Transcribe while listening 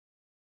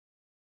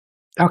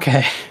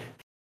Okay.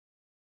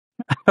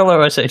 Hello,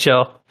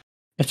 SHL.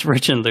 It's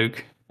Rich and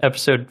Luke,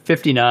 episode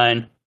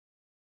 59.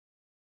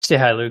 Say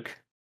hi, Luke.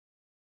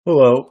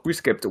 Hello. We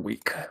skipped a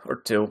week or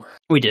two.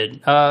 We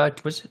did.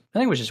 Was it? I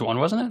think it was just one,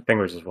 wasn't it? I think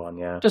it was just one,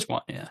 yeah. Just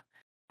one, yeah.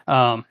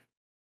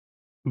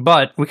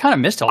 But we kind of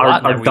missed a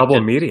lot. Our double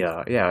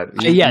media, yeah.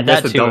 Yeah,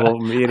 that too. Double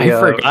media. I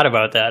forgot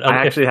about that.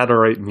 I actually had to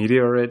write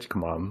media, Rich.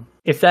 Come on.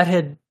 If I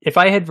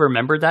had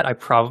remembered that, I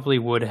probably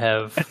would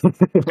have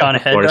gone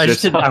ahead.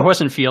 I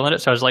wasn't feeling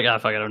it, so I was like,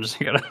 fuck it, I'm just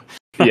gonna.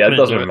 Yeah, it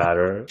doesn't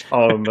matter.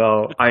 Oh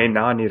no, I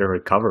now need to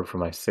recover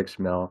from my 6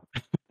 mil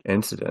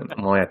incident.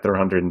 I'm only at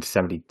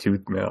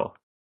 372 mil.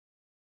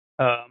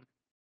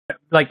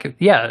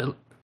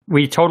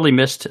 We totally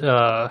missed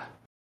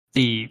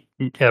the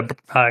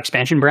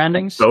expansion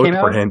brandings. Both came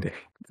out. branding.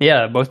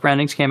 Yeah, both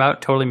brandings came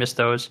out. Totally missed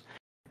those.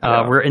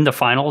 We're in the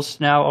finals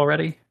now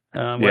already.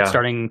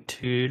 Starting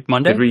to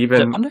Monday? Did we even?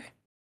 Is it Monday?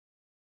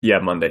 Yeah,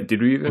 Monday.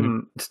 Did we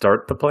even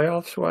start the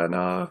playoffs when?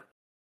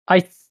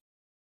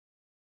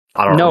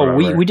 I don't know.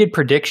 We did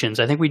predictions.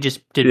 I think we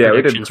just did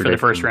predictions for the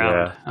first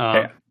round.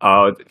 Yeah.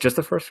 Just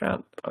the first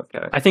round?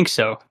 Okay. I think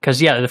so. Because,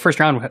 the first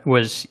round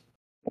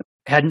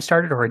hadn't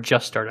started or had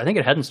just started. I think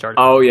it hadn't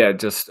started. Oh, yeah.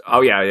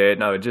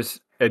 No,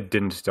 it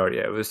didn't start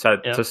yet. It was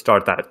set to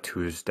start that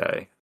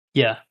Tuesday.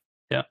 Yeah.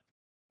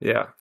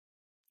 Yeah.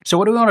 So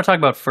what do we want to talk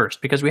about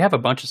first? Because we have a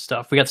bunch of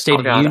stuff. We got State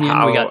of Union.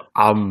 We got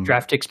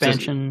draft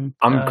expansion.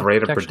 I'm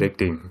great at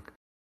predicting.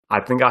 I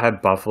think I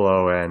had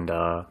Buffalo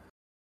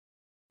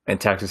and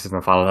Texas in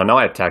the finals. I know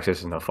I had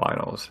Texas in the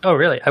finals. Oh,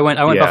 really? I went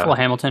Buffalo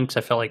Hamilton because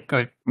I felt like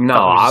I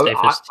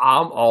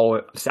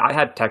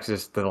had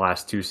Texas the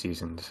last 2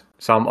 seasons,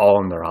 so I'm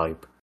all in their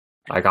hype.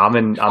 Like I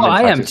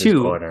am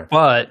too. Corner.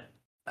 But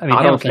I mean,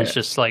 Hamilton's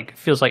just like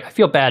feels like I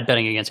feel bad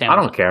betting against Hamilton.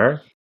 I don't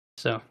care.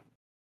 So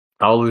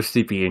I'll lose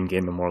CP and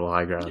gain the moral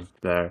high ground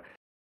there.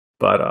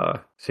 But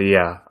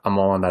I'm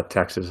all on that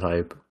Texas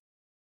hype.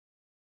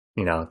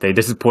 You know, they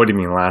disappointed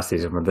me last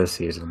season, but this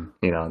season,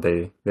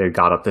 they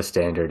got up the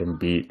standard and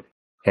beat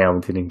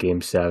Hamilton in Game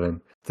 7.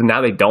 So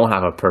now they don't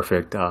have a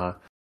perfect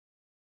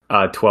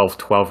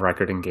 12-12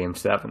 record in Game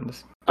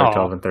 7s. They're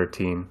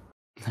 12-13.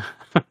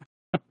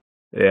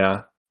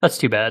 Yeah. That's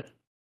too bad.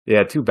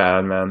 Yeah, too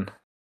bad, man.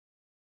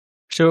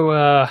 So,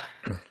 I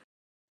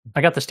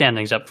got the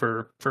standings up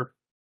for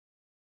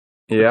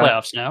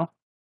playoffs now.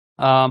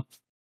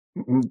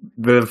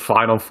 The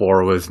Final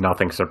Four was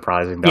nothing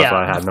surprising. That's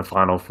what I had in the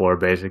Final Four,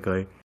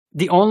 basically.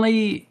 The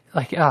only,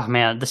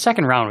 the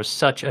second round was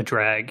such a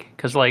drag.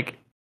 Because, it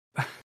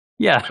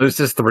was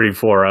just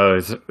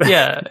 3-4-0s.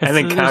 Yeah. And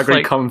then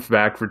Calgary comes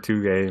back for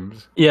 2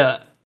 games.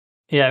 Yeah.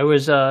 Yeah, it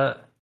was, and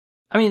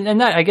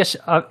that, I guess,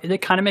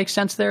 it kind of makes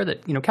sense there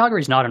that,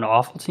 Calgary's not an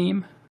awful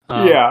team.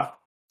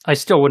 I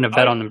still wouldn't have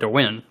bet on them to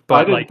win. But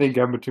I didn't think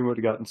Edmonton would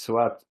have gotten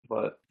swept,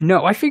 but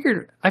no, I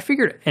figured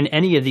in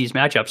any of these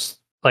matchups,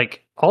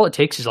 all it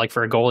takes is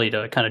for a goalie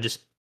to kind of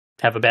just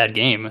have a bad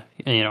game,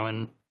 and I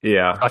mean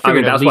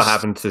that's what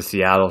happened to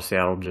Seattle.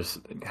 Seattle just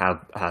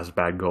has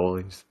bad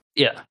goalies.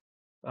 Yeah,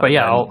 but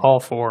all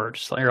 4,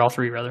 or all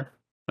 3 rather.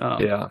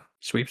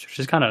 Sweeps, which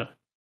is kind of,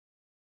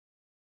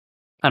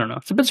 I don't know.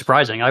 It's a bit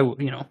surprising. I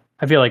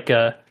feel like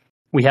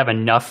we have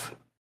enough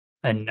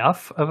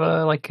of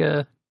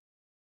a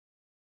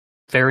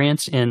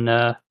variance in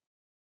what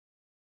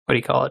do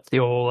you call it? The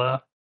old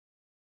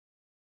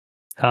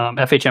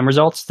FHM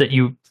results that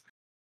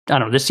I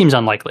don't know. This seems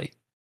unlikely.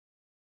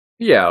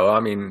 Yeah, well,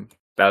 I mean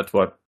that's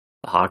what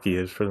hockey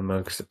is for the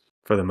most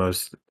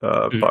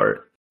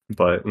part.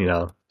 But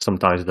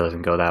sometimes it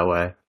doesn't go that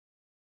way.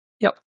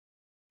 Yep.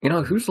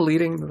 Who's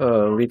leading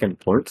the league in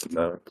points in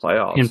the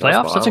playoffs? In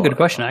playoffs, that's a good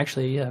question. I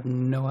actually have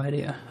no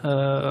idea.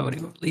 What do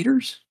you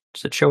leaders?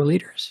 Does it show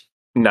leaders?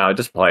 No,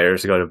 just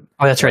players go to.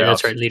 Oh, that's right.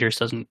 That's right. Leaders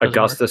doesn't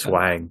Augustus work.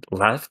 Wang,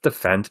 left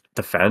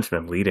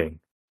defenseman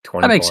leading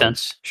 20. That makes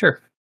sense. Sure.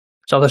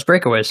 So those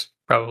breakaways,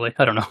 probably.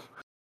 I don't know.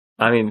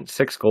 I mean,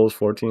 6 goals,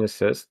 14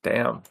 assists.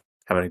 Damn,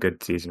 having a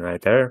good season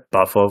right there.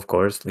 Buffalo, of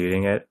course,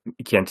 leading it.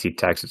 You can't see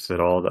Texas at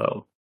all,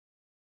 though.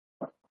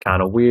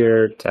 Kind of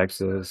weird,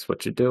 Texas.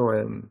 What you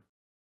doing?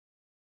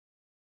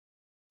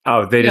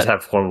 Oh, they just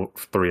have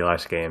 3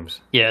 less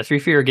games. Yeah, 3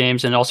 fewer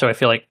games, and also I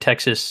feel like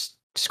Texas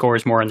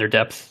scores more in their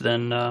depth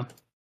than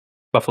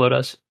Buffalo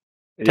does.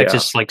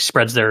 Texas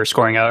spreads their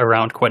scoring out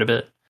around quite a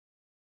bit.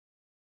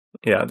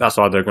 Yeah, that's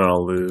why they're going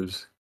to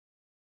lose.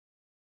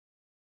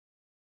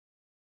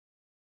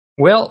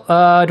 Well,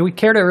 do we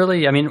care to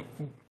really? I mean,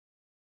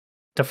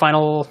 the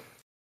final,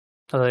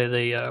 what do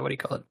you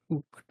call it?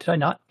 Did I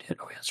not hit?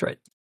 Oh, yeah, that's right.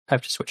 I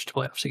have to switch to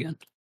playoffs again.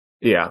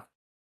 Yeah.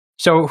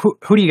 So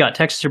who do you got,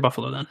 Texas or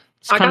Buffalo then?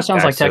 It kind of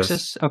sounds like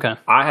Texas. Okay.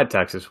 I had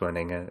Texas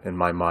winning it in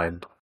my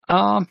mind.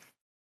 I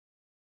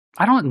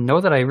don't know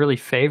that I really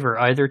favor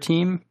either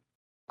team.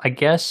 I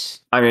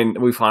guess. I mean,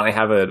 we finally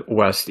have a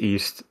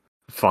West-East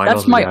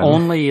finals. That's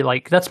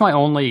my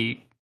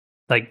only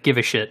give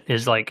a shit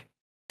is to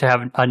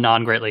have a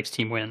non-Great Lakes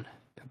team win.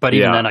 But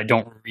even then, I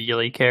don't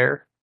really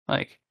care.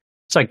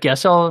 So I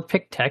guess I'll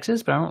pick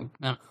Texas, but I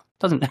don't know.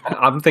 Doesn't.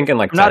 I'm thinking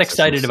I'm not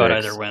excited about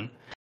either win.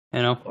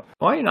 You know,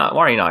 why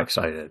are you not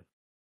excited?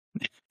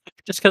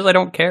 Just because I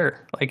don't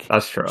care. Like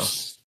that's true.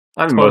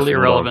 I mean, totally most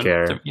people irrelevant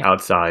don't care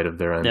outside of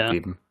their own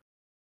team.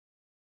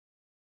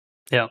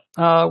 Yeah.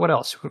 What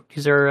else?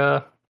 Is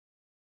there?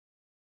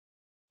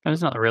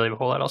 There's not really a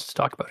whole lot else to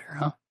talk about here,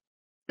 huh?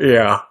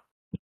 Yeah.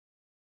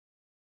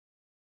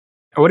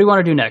 What do you want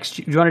to do next?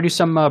 Do you want to do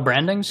some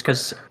brandings?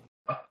 Because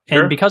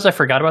because I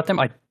forgot about them,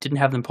 I didn't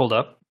have them pulled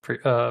up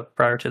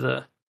prior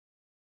to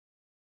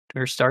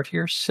our start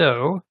here.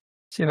 So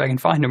see if I can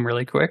find them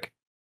really quick.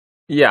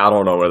 Yeah, I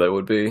don't know where they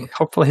would be.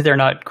 Hopefully they're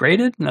not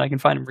graded, and I can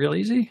find them real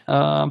easy.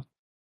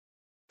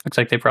 Looks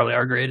like they probably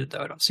are graded, though.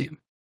 I don't see them.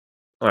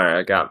 All right,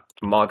 I got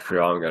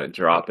Montreal. I'm going to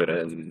drop it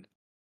in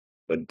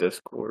the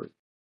Discord.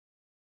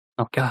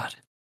 Oh, God.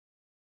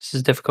 This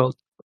is difficult.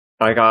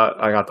 I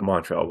got the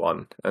Montreal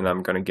one, and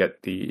I'm going to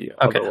get the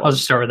okay, other one. I'll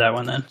just start with that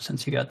one then,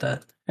 since you got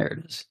that. There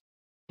it is.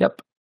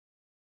 Yep.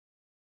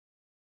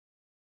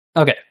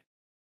 Okay.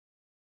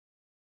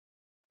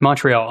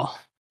 Montreal.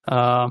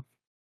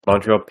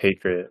 Montreal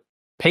Patriot.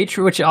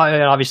 Patriot, which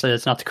obviously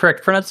that's not the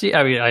correct pronunciation.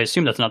 I mean, I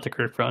assume that's not the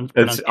correct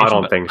pronunciation. I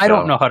don't think so. I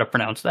don't know how to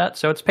pronounce that,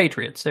 so it's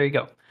Patriots. There you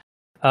go.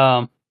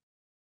 All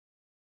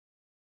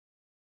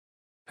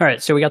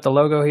right, so we got the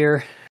logo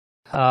here.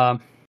 Yeah.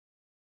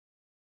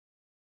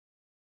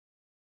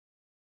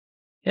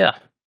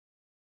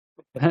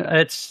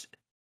 It's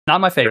not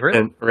my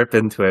favorite. Rip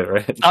into it,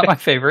 right? Not my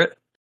favorite.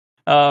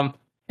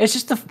 It's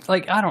just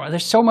I don't know.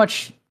 There's so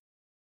much.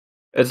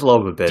 It's a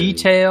little bit busy.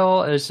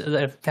 Detail is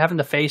having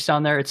the face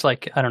on there. It's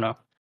like, I don't know.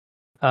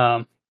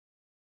 I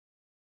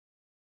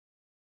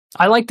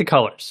like the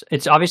colors.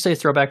 It's obviously a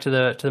throwback to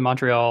the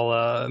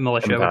Montreal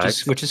militia,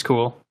 which is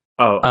cool.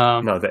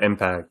 Oh, no, the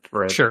Impact,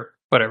 right? Sure,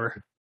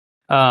 whatever.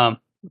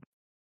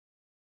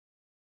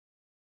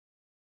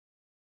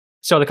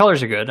 So the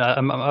colors are good.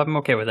 I'm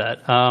okay with that.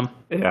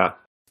 Yeah.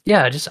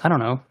 I don't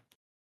know.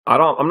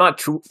 I'm not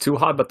too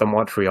hot about the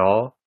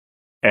Montreal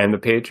and the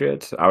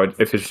Patriots. I would,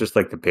 if it's just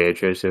like the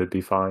Patriots, it would be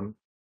fine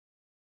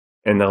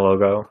in the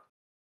logo.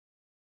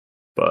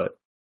 But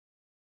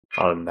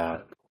other than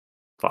that,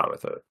 fine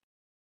with it.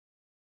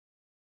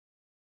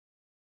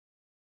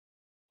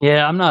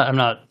 Yeah, I'm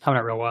not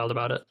real wild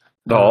about it.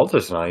 The alt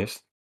is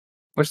nice.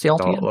 What's the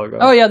alt again? Logo.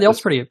 Oh yeah, the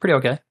alt's pretty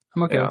okay.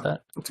 I'm okay with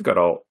that. It's a good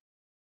alt.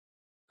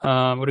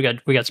 What do we got?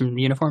 We got some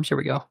uniforms. Here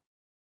we go.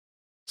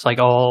 It's like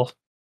all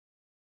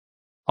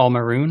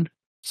maroon.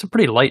 It's a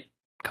pretty light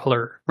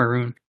color,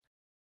 maroon.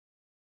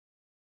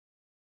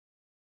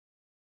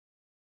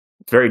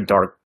 Very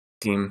dark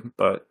team,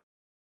 but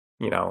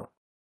you know.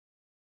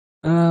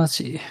 Let's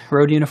see.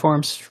 Road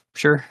uniforms,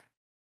 sure.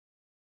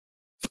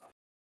 I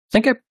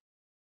think I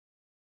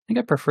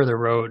prefer the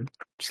road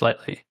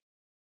slightly.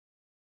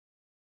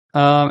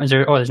 Is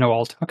there? Oh, there's no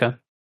alt. Okay.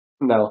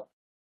 No.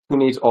 Who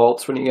needs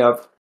alts when you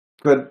have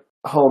good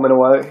home and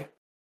away?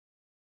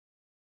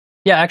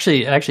 Yeah, I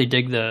actually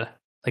dig the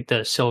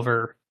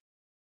silver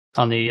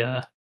on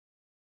the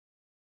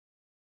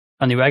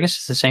I guess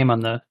it's the same on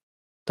the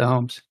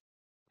homes.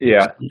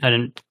 Yeah. I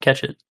didn't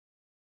catch it.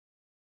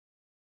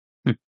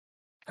 I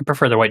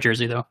prefer the white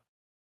jersey though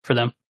for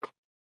them.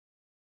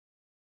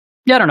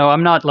 Yeah, I don't know.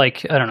 I'm not I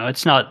don't know.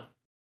 It's not.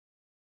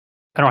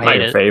 I don't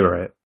hate it.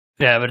 Favorite.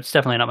 Yeah, but it's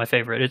definitely not my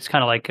favorite. It's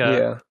kind of like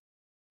I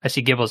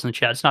see Gibbles in the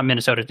chat. It's not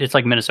Minnesota. It's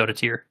like Minnesota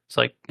tier. It's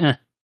like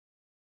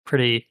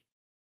pretty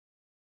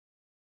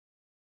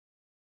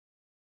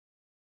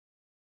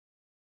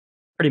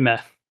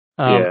meh.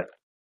 Yeah.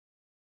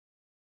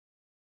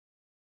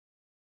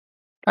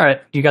 All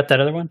right, you got that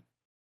other one?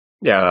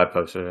 Yeah, I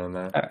posted it in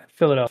there. All right,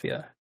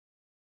 Philadelphia.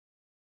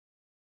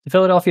 The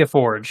Philadelphia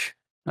Forge.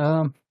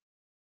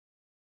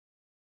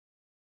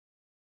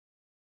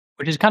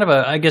 Which is kind of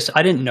I guess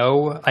I didn't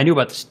know. I knew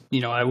about this, we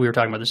were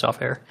talking about this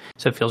off air,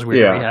 so it feels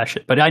weird to rehash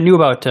it. But I knew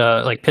about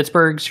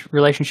Pittsburgh's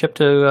relationship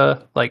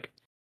to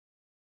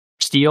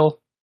steel,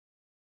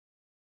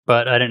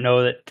 but I didn't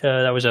know that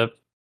that was a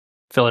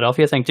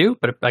Philadelphia thing too.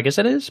 But I guess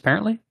it is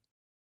apparently.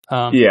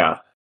 Yeah.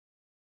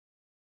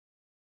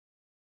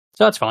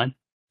 So that's fine.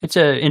 It's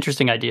an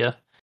interesting idea.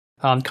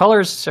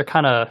 Colors are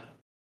kind of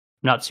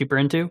not super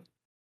into,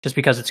 just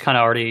because it's kind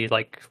of already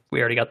we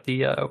already got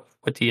the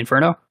with the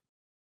Inferno.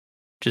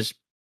 Which is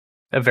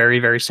a very,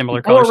 very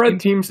similar color scheme. More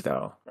red teams,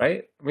 though,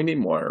 right? We need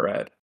more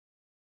red.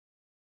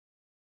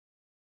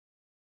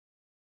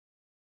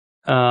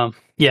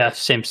 Yeah,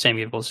 same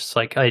Evils. It's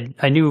like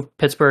I knew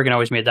Pittsburgh and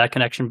always made that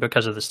connection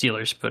because of the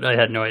Steelers, but I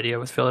had no idea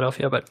with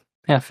Philadelphia. But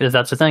yeah, if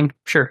that's a thing,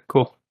 sure,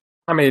 cool.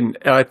 I mean,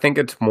 I think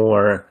it's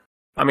more.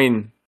 I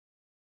mean,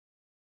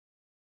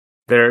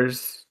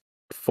 there's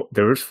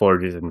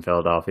forges in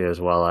Philadelphia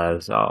as well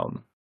as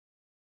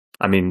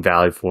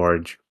Valley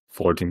Forge,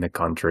 forging the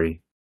country.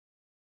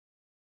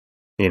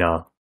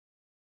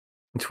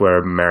 It's where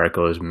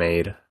America was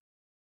made.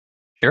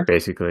 Sure.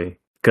 Basically,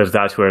 because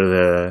that's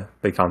where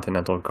the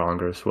Continental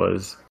Congress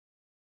was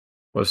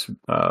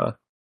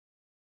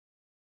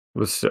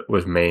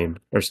made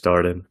or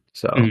started.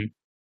 So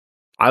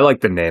I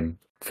like the name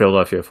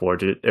Philadelphia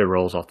Forge. It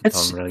rolls off the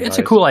tongue really nice. It's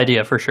a cool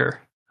idea for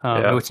sure.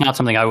 It's not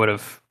something I would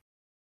have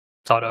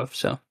thought of.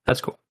 So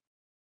that's cool.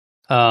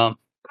 There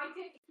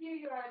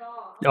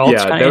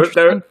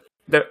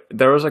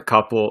was a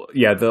couple.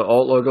 Yeah, the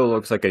alt logo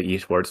looks like an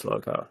esports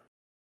logo.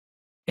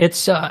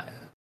 It's I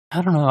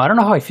don't know. I don't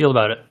know how I feel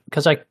about it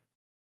because I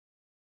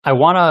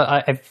want to.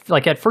 I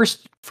like at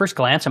first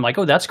glance, I'm like,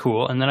 oh, that's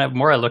cool, and then the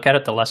more I look at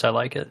it, the less I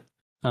like it.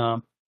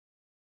 Well,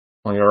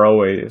 you're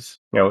always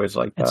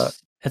like that.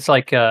 It's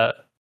like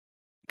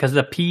because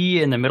the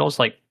P in the middle is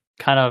like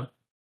kind of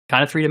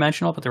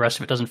 3-dimensional, but the rest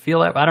of it doesn't feel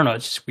that. I don't know.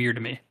 It's just weird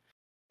to me.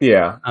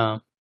 Yeah.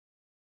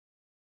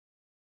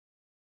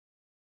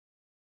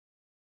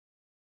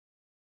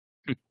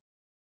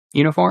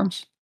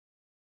 Uniforms?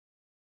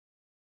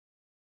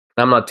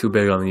 I'm not too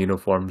big on the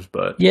uniforms,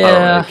 but yeah, I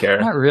don't really care.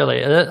 Not really.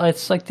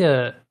 It's like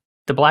the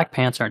black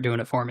pants aren't doing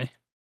it for me.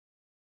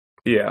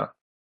 Yeah.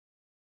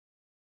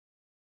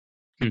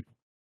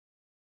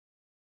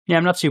 Yeah,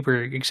 I'm not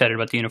super excited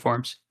about the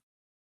uniforms.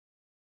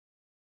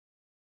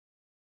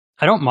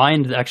 I don't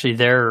mind actually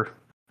they're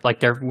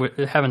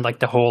having like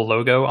the whole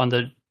logo on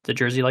the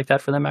jersey like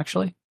that for them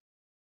actually.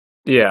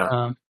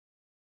 Yeah.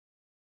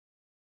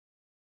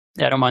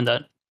 Yeah, I don't mind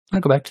that. I'm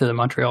gonna go back to the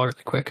Montreal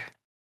really quick.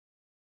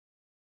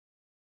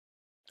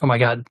 Oh my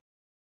god.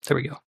 There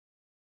we go.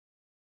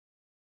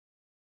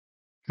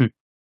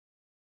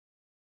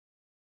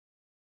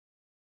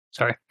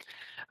 Sorry.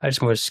 I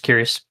just was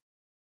curious.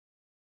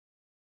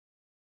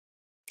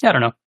 Yeah, I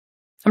don't know.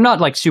 I'm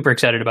not like super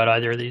excited about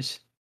either of these.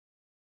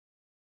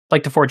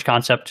 Like the Forge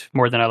concept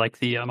more than I like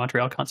the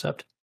Montreal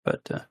concept,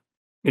 but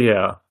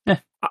yeah,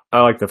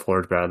 I like the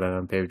Forge better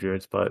than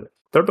Patriots, but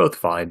they're both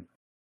fine.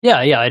 Yeah.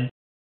 I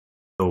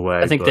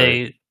think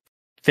they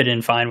fit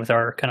in fine with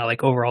our kind of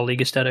like overall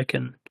league aesthetic,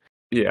 and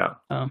yeah,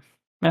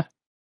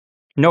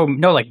 no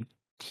like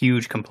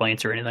huge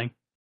complaints or anything.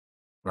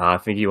 I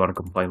think you want to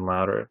complain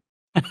louder.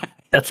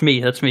 That's me.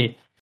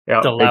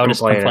 Yeah, the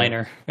loudest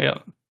complainer. Yeah.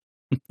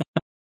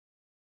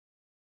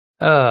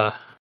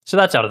 So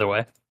that's out of the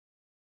way.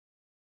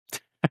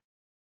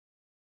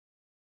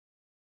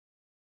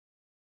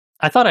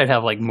 I thought I'd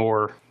have like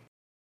more,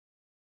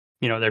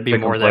 there'd be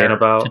more there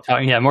about. to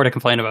talk. Yeah, more to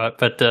complain about.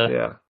 But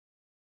yeah.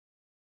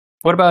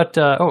 What about?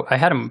 I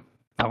had him.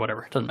 Oh,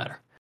 whatever. It doesn't matter.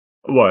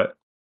 What?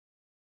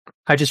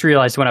 I just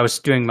realized when I was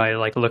doing my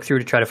like look through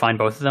to try to find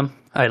both of them,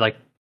 I like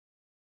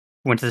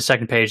went to the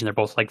second page and they're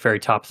both like very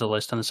top of the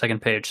list on the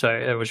second page, so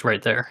it was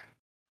right there.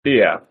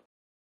 Yeah.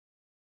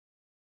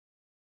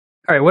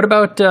 All right. What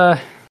about? Where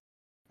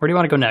do you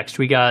want to go next?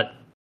 We got.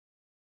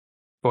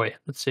 Boy,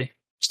 let's see.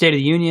 State of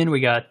the Union. We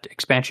got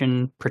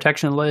expansion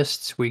protection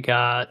lists. We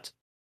got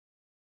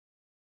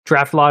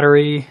draft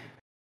lottery.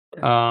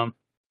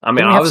 I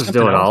mean, I was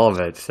doing all of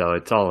it, so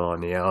it's all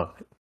on you.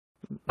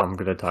 I'm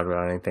going to talk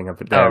about anything up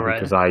there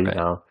because I,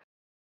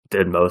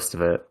 did most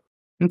of it.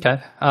 Okay.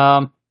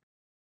 How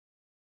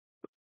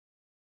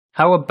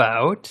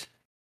about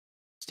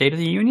State of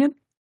the Union?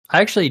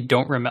 I actually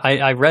don't remember.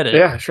 I read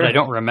it, but I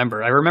don't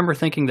remember. I remember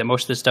thinking that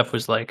most of this stuff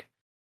was like...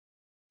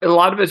 A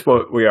lot of it's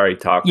what we already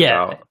talked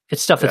about. Yeah,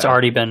 it's stuff that's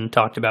already been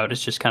talked about.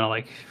 It's just kind of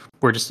like,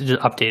 we're just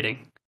updating,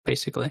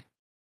 basically.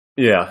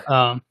 Yeah.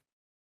 All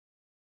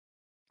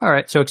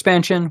right, so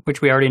expansion,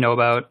 which we already know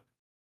about,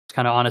 it's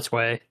kind of on its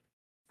way.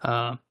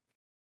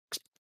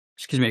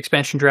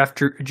 Expansion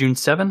draft June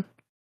 7,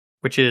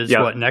 which is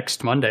what,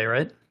 next Monday,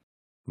 right?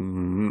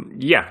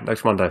 Yeah,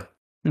 next Monday.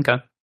 Okay.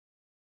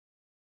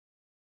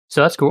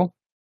 So that's cool.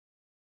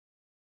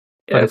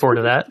 Yeah, looking forward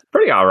to that.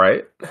 Pretty all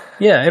right.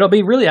 Yeah, it'll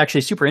be really actually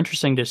super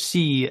interesting to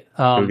see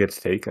who gets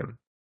taken.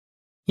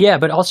 Yeah,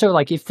 but also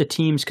like if the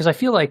teams, because I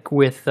feel like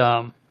with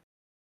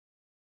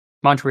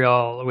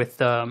Montreal, with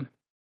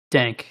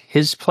Dank,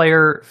 his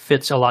player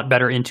fits a lot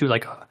better into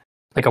like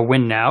a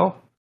win now.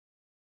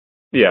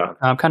 Yeah.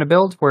 Kind of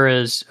build.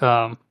 Whereas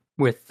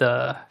with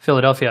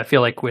Philadelphia, I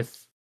feel like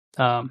with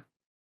God,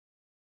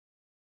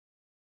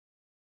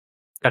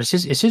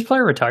 is his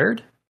player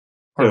retired?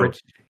 Or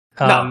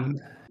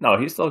no,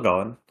 he's still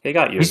going. He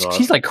got years left.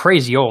 He's like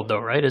crazy old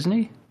though, right? Isn't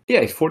he? Yeah,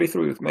 he's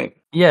 43 with me.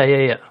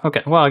 Yeah.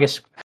 Okay. Well, I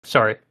guess.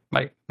 Sorry,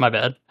 my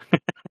bad.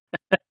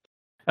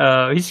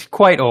 He's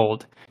quite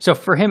old, so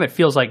for him, it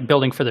feels like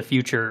building for the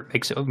future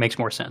makes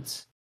more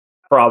sense.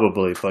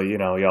 Probably, but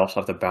you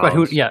also have to balance.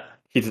 But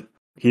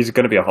he's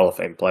going to be a Hall of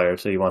Fame player,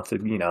 so he wants to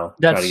try to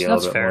get a little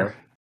bit fair. More.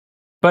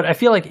 But I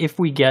feel like if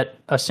we get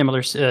a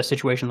similar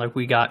situation like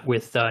we got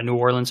with New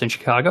Orleans and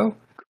Chicago,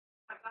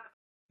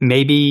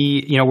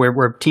 maybe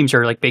where teams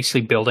are like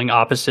basically building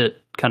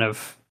opposite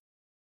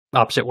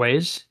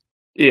ways.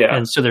 Yeah.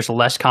 And so there's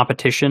less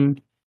competition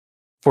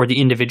for the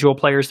individual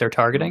players they're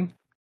targeting.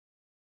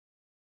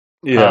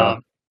 Yeah.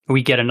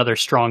 We get another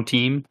strong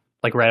team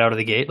like right out of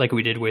the gate, like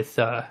we did with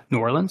New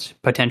Orleans,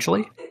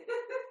 potentially.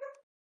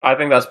 I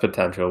think that's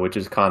potential, which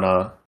is kind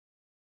of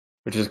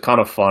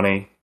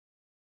funny.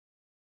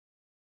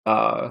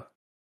 And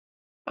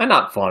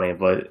not funny,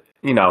 but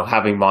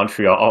having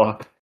Montreal,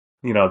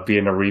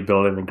 being a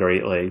rebuild in the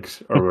Great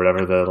Lakes or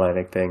whatever the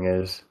Atlantic thing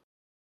is.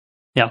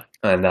 Yeah.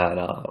 And that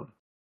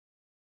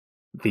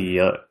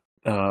the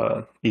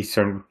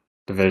Eastern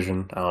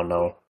Division, I don't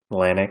know,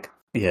 Atlantic,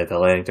 the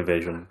Atlantic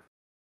Division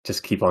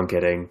just keep on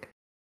getting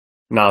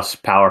not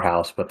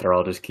powerhouse, but they're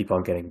all just keep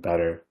on getting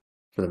better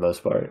for the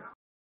most part.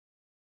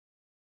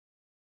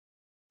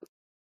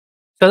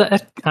 So I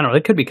don't know.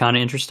 It could be kind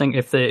of interesting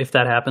if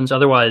that happens.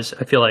 Otherwise,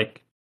 I feel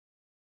like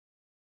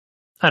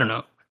I don't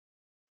know.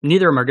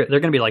 Neither of them are good. They're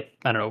going to be like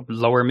I don't know,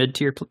 lower mid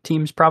tier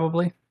teams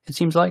probably. It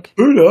seems like.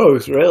 Who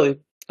knows? Really,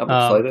 I'm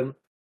excited.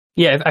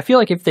 Yeah, I feel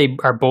like if they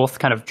are both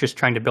kind of just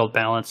trying to build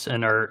balance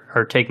and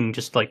are taking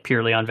just like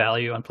purely on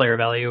value, on player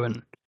value,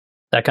 and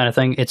that kind of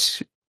thing,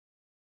 it's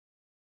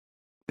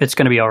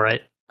going to be all right.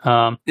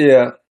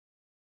 Yeah,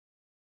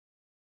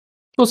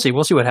 we'll see.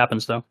 We'll see what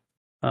happens though.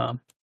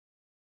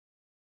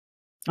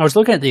 I was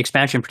looking at the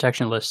expansion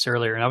protection lists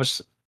earlier, and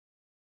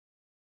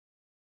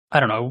I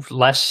don't know,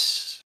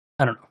 less.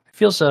 I don't know. It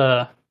feels.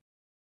 I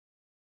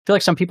feel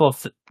like some people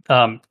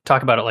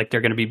talk about it like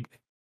they're going to be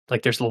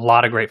like there's a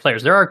lot of great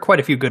players. There are quite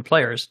a few good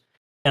players,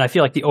 and I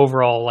feel like the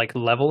overall like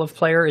level of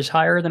player is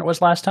higher than it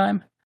was last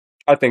time.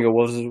 I think it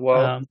was as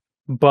well,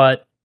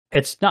 but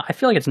it's not. I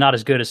feel like it's not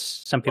as good as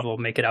some people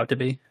make it out to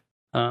be.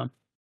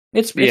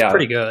 It's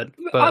pretty good,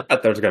 but I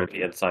bet there's going to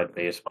be inside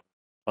baseball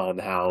on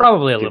how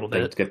probably a little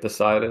bit get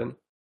decided.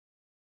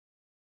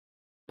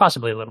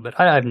 Possibly a little bit.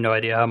 I have no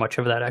idea how much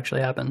of that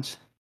actually happens.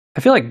 I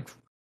feel like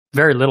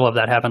very little of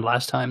that happened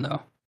last time,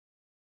 though.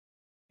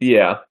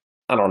 Yeah,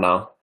 I don't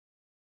know.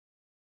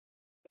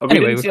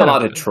 We see a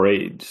lot of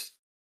trades.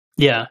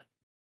 Yeah.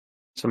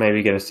 So maybe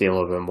we get to see a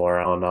little bit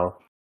more. I don't know.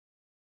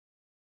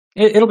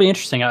 It'll be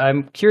interesting.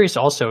 I'm curious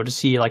also to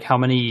see like how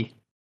many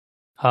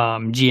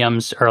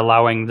GMs are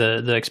allowing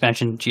the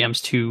expansion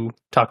GMs to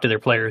talk to their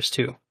players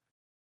too.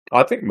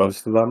 I think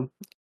most of them.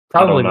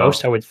 Probably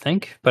most, I would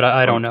think, but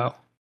I don't know.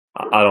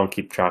 I don't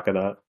keep track of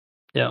that.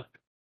 Yeah.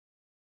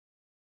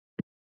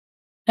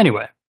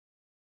 Anyway,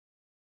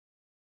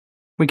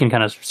 we can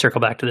kind of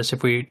circle back to this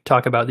if we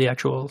talk about the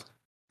actual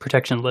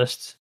protection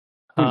lists.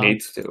 Who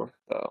needs to,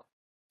 though?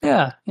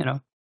 Yeah, you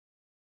know.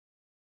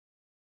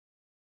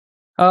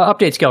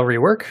 Update scale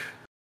rework.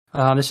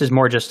 This is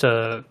more just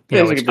a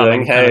it's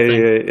coming.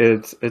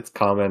 It's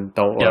common.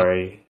 Don't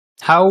worry.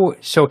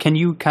 So can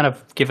you kind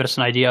of give us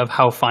an idea of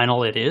how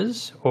final it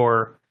is,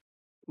 or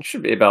it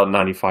should be about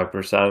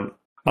 95%.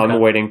 Okay.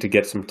 I'm waiting to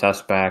get some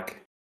tests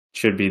back.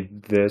 Should be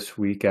this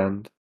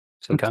weekend.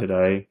 So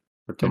today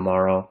or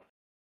tomorrow.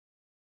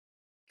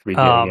 Should be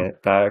getting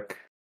it back.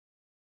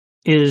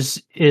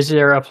 Is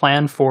there a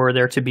plan for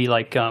there to be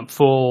like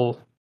full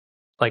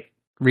like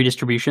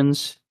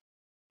redistributions?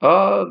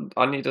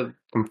 I need to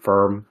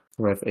confirm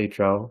with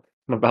HO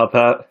about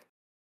that.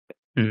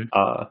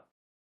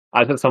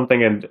 I said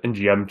something in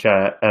GM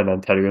chat, and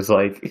then Teddy was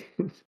like,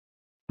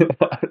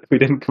 "We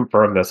didn't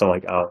confirm this." I'm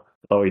like, "Oh,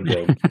 we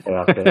did."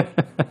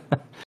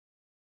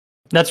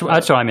 That's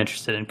what I'm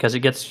interested in, because it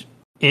gets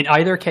in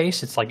either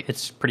case,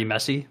 it's pretty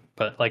messy,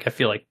 but like I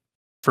feel like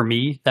for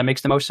me that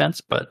makes the most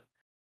sense. But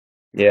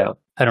yeah,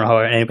 I don't know how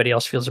anybody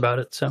else feels about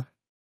it. So,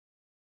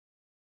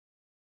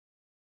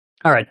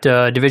 all right,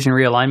 division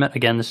realignment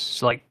again. This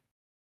is like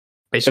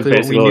basically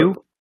what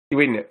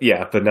we knew.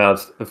 Yeah, but now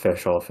it's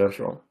official.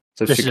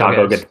 So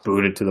Chicago gets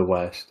booted to the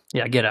West.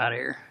 Yeah, get out of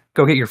here.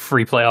 Go get your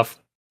free playoff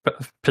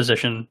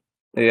position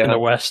in the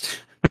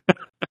West.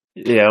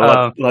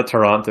 Yeah, let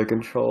Toronto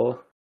control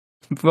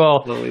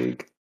the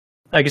league.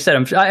 Like I said,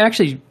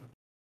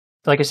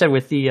 like I said,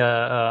 with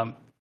the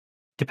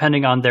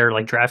depending on their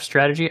like draft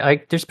strategy,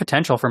 there's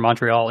potential for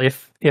Montreal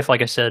if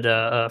like I said,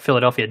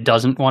 Philadelphia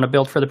doesn't want to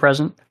build for the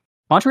present.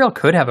 Montreal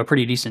could have a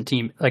pretty decent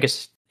team. Like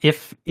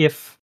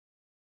if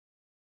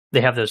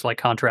they have those like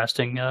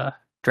contrasting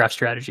draft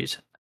strategies.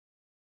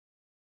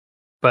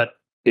 But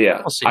yeah,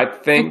 we'll see. I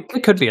think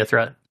it could be a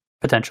threat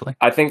potentially.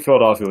 I think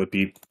Philadelphia would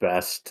be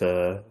best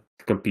to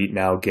compete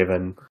now,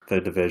 given the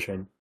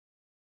division.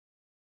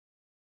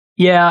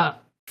 Yeah,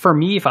 for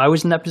me, if I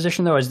was in that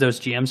position though, as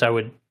those GMs, I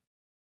would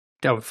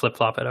flip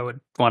flop it. I would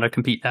want to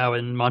compete now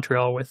in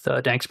Montreal with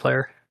Dank's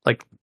player.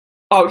 Like,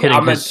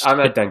 I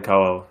meant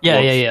Danko.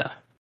 Yeah.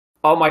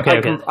 Oh my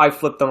god, I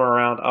flipped them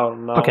around. Oh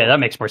no. Okay, that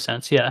makes more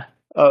sense. Yeah.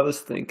 I was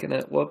thinking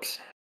it. Whoops.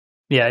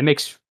 Yeah, it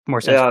makes more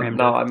sense for him.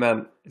 I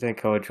meant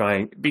Danko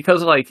trying,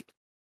 because like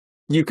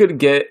you could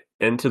get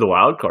into the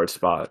wild card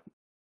spot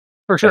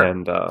for sure,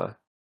 and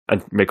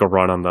make a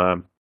run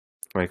on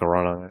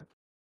it.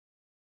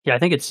 Yeah, I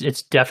think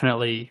it's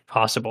definitely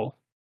possible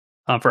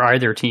for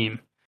either team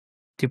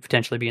to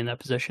potentially be in that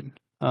position.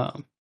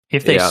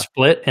 If they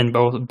split and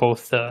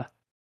both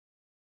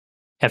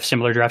have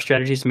similar draft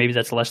strategies, maybe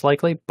that's less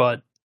likely, but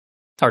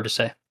it's hard to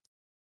say.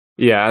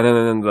 Yeah, and then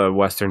in the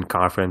Western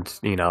Conference,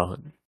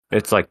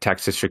 it's like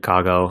Texas,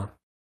 Chicago,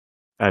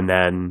 and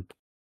then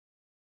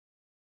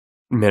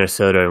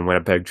Minnesota and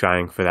Winnipeg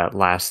trying for that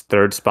last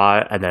third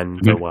spot, and then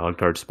the wild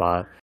card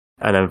spot.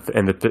 And then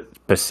in the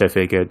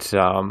Pacific, it's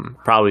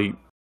probably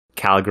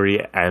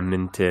Calgary,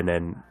 Edmonton,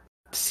 and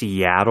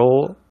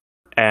Seattle.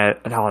 And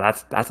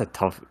that's a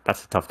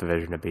tough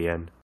division to be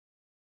in.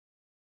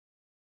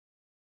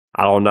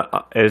 I don't know.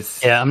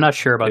 I'm not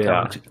sure about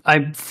that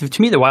one.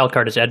 To me, the wild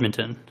card is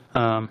Edmonton.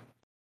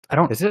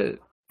 Is it?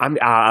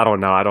 I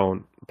don't know. I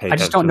don't pay I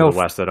just attention don't know to the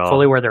West at all.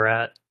 fully where they're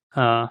at.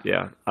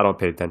 Yeah, I don't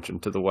pay attention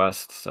to the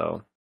West,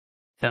 so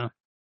yeah.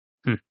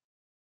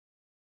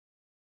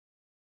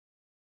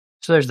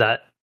 So there's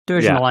that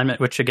division alignment,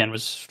 which again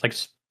was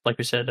like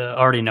we said,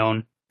 already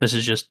known. This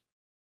is just,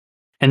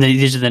 and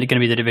these are then going to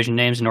be the division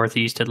names: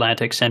 Northeast,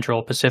 Atlantic,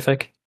 Central,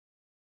 Pacific.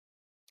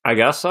 I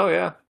guess so.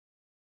 Yeah,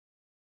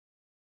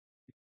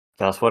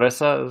 that's what it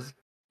says.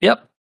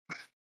 Yep.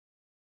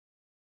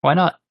 Why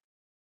not?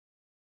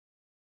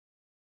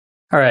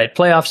 All right,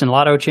 playoffs and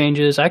lotto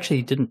changes. I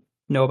actually didn't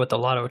know about the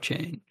lotto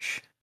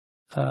change.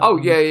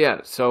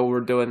 Yeah. So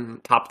we're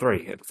doing top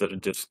 3 instead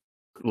of just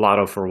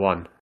lotto for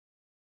 1.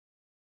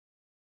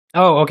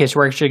 Oh, okay. So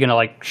we're actually going to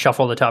like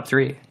shuffle the top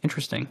 3.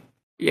 Interesting.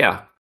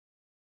 Yeah.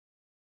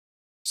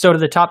 So do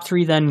the top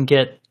 3 then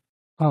get?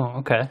 Oh,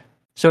 okay.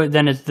 So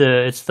then it's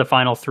the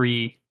final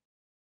 3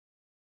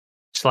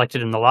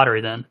 selected in the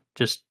lottery. Then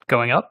just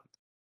going up.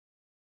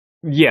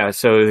 Yeah.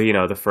 So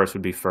the first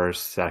would be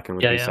first, second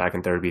would be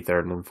second, third would be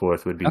third, and then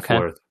fourth would be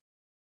fourth.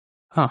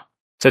 Huh.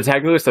 So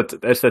technically, it's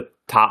the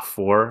top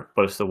 4,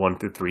 but it's the 1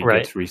 through 3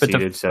 gets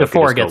reseeded. The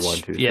 4 gets 1,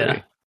 2, 3, 4.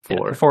 Yeah,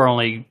 the 4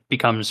 only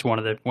becomes one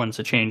of the ones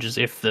that changes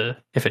if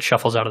it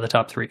shuffles out of the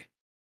top 3.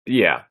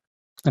 Yeah.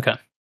 Okay.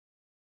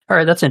 All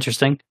right, that's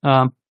interesting.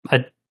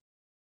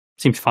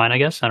 Seems fine, I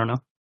guess. I don't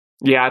know.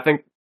 Yeah, I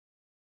think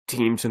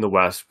teams in the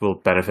West will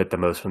benefit the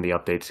most from the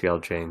update scale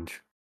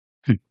change.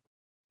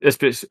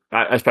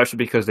 Especially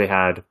because they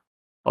had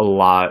a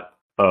lot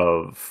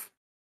of,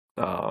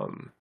 I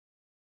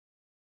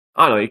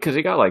don't know, because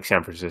they got like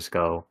San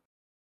Francisco,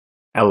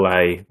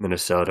 LA,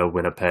 Minnesota,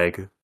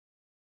 Winnipeg,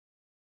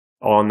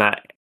 all in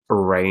that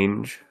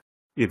range.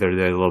 Either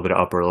they're a little bit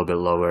up or a little bit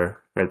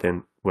lower, right?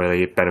 Then where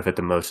they benefit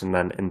the most. And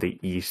then in the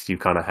East, you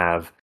kind of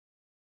have,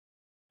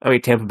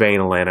 Tampa Bay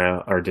and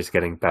Atlanta are just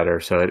getting better,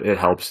 so it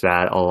helps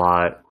that a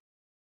lot.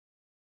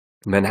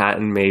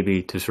 Manhattan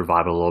maybe to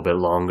survive a little bit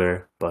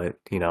longer, but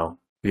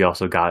we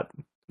also got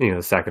the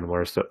second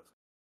worst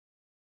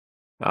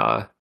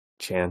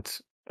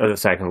chance, or the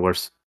second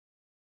worst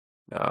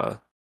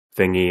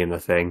thingy in the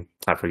thing.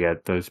 I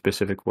forget the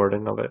specific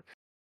wording of it,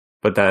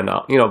 but then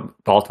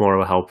Baltimore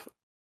will help.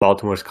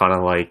 Baltimore's kind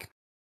of like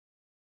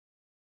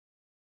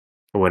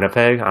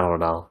Winnipeg. I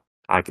don't know.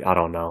 I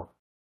don't know.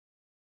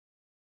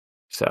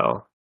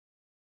 So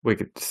we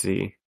could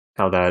see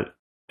how that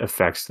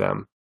affects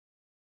them.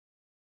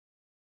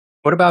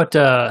 What about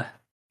our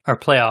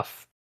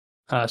playoff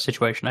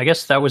situation? I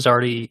guess that was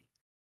already.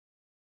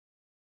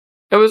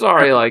 It was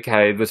already like,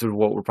 hey, this is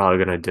what we're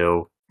probably going to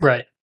do.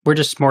 Right. We're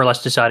just more or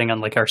less deciding on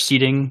like our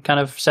seating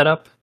kind of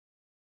setup.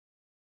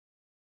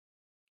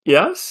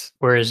 Yes.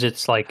 Whereas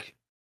it's like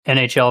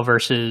NHL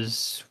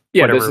versus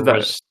whatever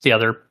was the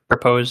other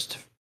proposed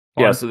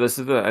one. Yeah, so this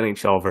is the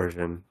NHL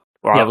version.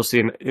 Or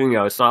obviously,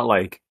 it's not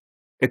like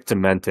it's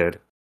cemented.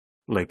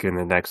 Like in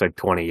the next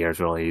 20 years,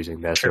 we're only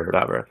using this or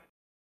whatever.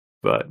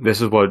 But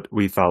this is what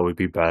we thought would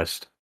be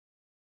best.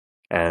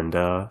 And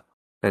yeah,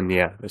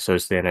 so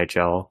it's the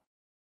NHL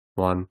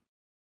one.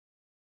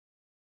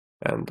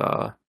 And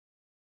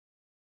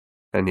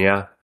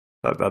yeah,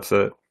 that's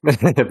it.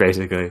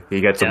 Basically,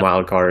 you get some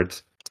wild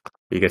cards.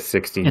 You get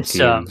 16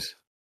 teams.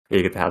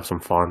 You get to have some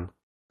fun.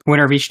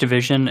 Winner of each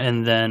division,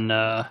 and then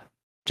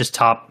just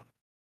top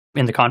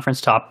in the conference,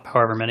 top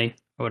however many.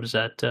 What is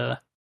that?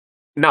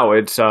 No,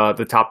 it's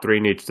the top 3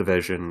 in each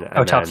division.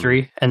 And top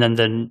 3, and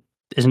then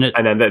isn't it?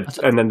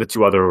 And then the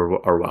 2 other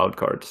are wild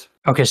cards.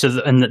 Okay, so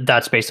and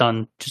that's based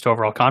on just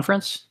overall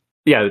conference.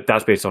 Yeah,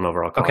 that's based on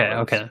overall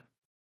conference.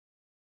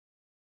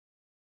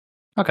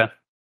 Okay.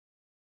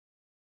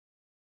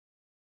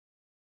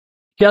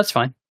 Yeah, that's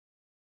fine.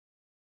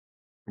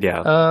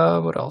 Yeah.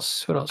 What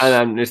else? And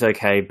then it's like,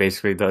 hey,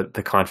 basically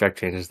the contract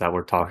changes that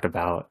we're talking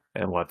about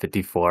and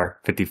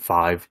 54,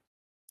 55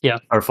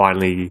 are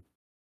finally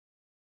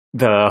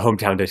the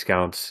hometown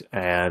discounts,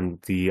 and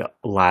the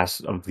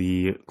last of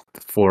the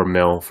 $4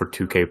 million for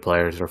 2K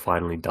players are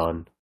finally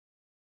done.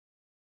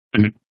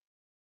 Mm-hmm.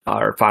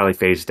 Are finally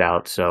phased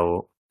out,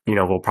 so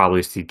we'll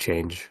probably see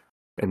change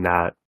in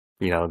that.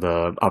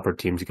 The upper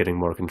teams getting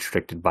more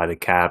constricted by the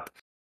cap,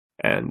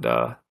 and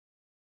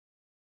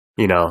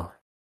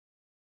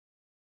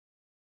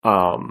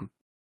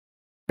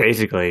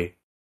basically,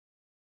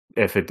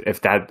 if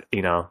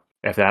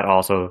that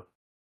also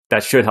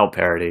that should help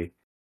parity,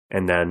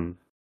 and then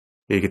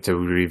you get to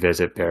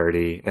revisit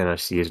parity in a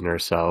season or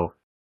so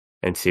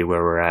and see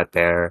where we're at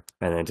there,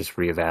 and then just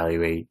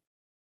reevaluate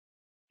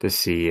to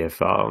see if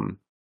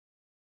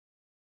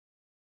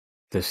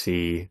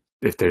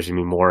there's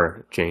any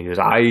more changes.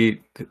 I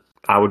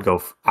would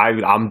go.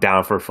 I'm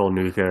down for full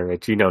nuclear,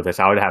 Rich. You know this.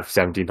 I would have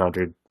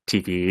 1,700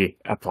 TPE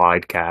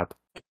applied cap.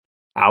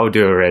 I would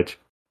do it, Rich.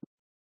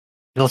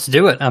 Let's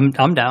do it. I'm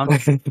down. But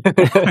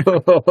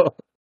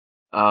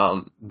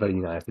I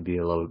have to be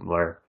a little bit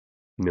more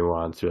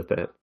nuanced with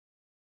it.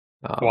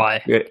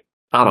 Why?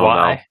 I don't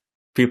know.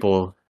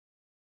 People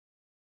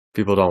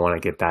don't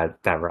want to get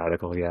that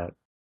radical yet.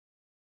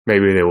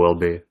 Maybe they will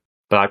be,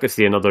 but I could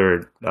see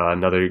another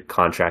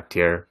contract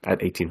here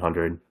at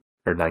 1,800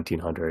 or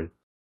 1,900.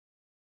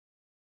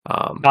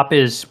 Top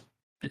is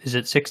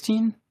it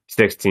 16?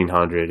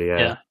 1,600, yeah.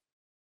 Yeah.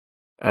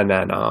 And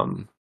then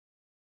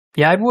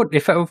yeah, I would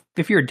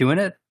if you were doing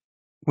it,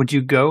 would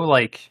you go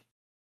like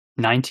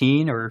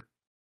 19 or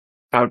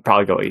I would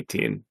probably go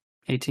 18.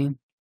 18?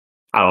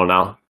 I don't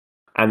know.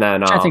 And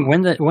then I think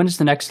when is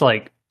the next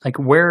like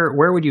where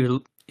would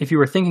you, if you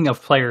were thinking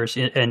of players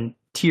and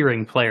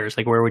tiering players,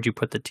 like where would you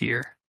put the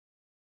tier?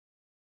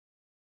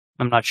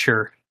 I'm not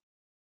sure.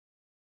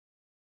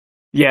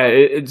 Yeah,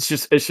 it's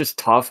just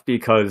tough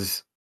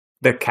because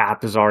the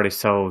cap is already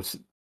so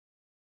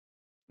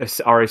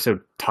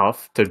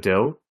tough to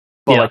do.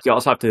 But like you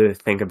also have to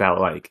think about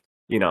like,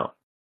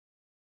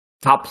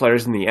 top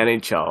players in the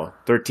NHL,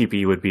 their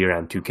TP would be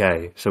around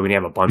 2K. So when you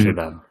have a bunch of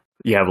them,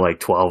 you have like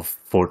 12,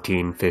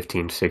 14,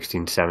 15,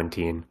 16,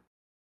 17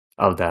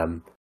 of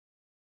them.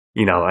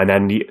 And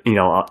then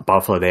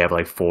Buffalo, they have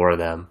like 4 of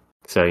them.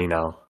 So,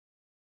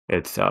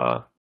 it's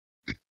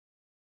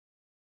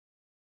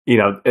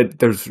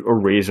there's a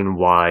reason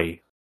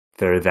why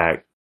they're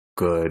that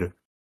good,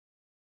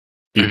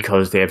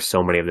 because they have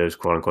so many of those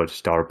quote unquote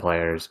star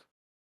players.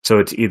 So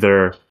it's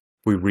either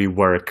we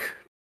rework,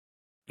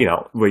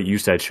 what you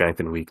said, strength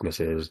and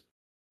weaknesses,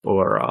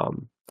 or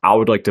I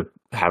would like to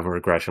have a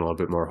regression a little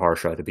bit more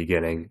harsher at the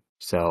beginning.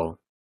 So,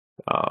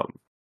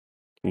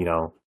 they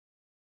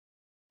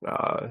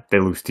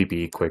lose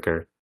TPE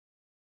quicker.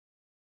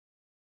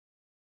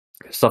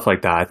 Stuff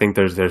like that. I think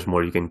there's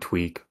more you can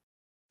tweak,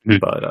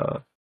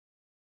 but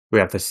we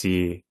have to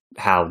see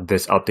how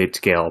this update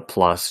scale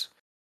plus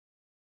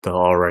the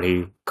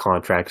already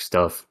contract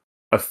stuff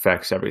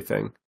affects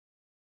everything.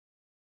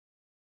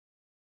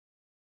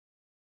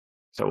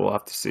 So we'll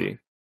have to see.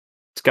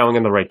 It's going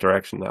in the right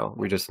direction, though.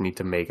 We just need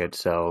to make it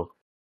so.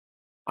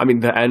 I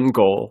mean, the end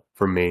goal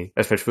for me,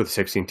 especially with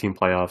 16-team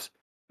playoffs,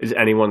 is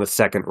anyone the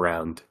second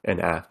round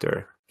and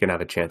after can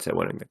have a chance at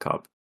winning the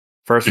cup.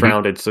 First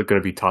round, it's going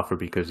to be tougher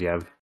because you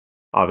have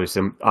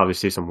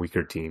obviously some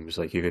weaker teams.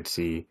 Like you could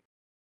see,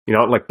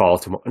 like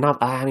Baltimore.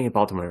 Not I mean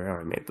Baltimore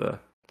already made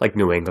like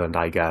New England,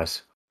 I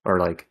guess, or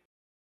like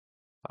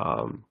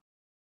not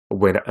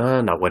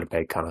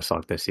Winnipeg kind of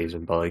sucked this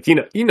season, but like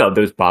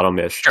those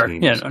bottom-ish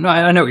teams. Yeah, no,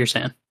 I know what you're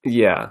saying.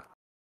 Yeah.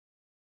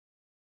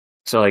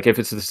 So like if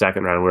it's the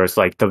second round where it's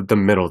like the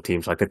middle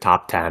teams, like the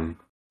top 10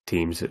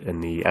 teams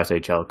in the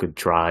SHL could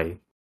try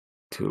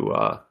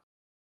to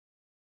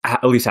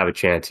at least have a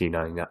chance,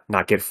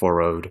 not get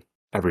 4-0'd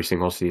every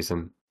single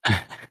season.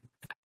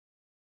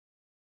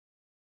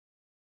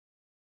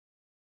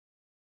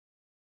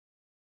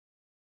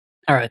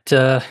 All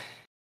right.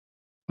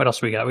 What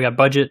else we got? We got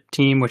budget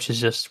team, which is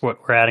just what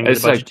we're adding to the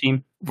budget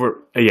team.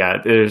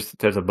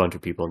 There's a bunch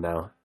of people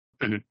now.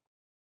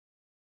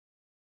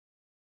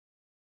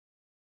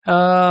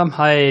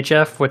 Hi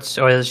Jeff.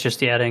 It's just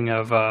the adding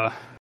of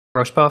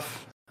roast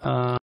puff.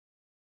 Is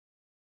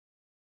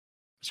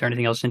there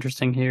anything else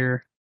interesting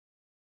here?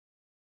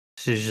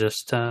 This is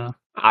just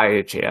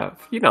IHF.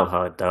 You know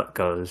how it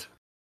goes.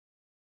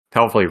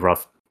 Hopefully,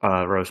 roast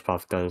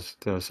puff does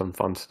some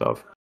fun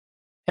stuff.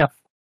 Yeah.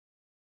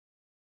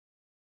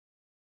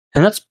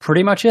 And that's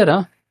pretty much it,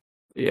 huh?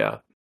 Yeah.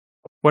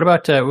 What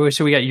about so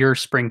we got your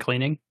spring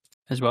cleaning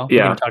as well?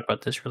 Yeah. We can talk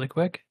about this really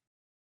quick.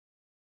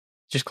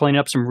 Just cleaning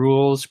up some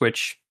rules,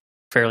 which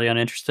fairly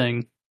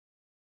uninteresting.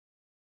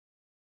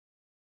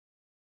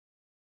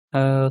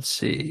 Let's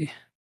see.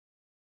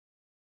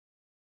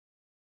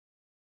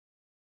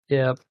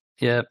 Yep.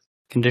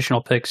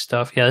 Conditional pick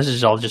stuff. Yeah, this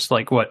is all just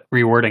like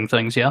rewording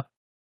things. Yeah.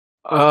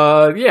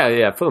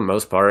 Yeah. For the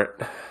most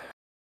part.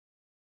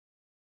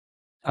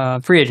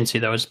 Free agency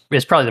though is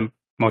probably the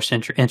most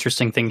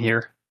interesting thing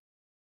here.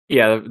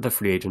 Yeah, the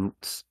free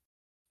agents.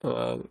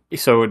 So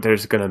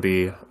there's gonna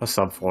be a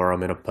sub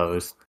forum in a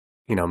post.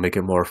 Make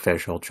it more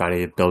official. Try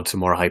to build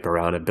some more hype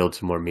around it. Build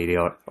some more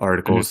media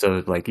articles,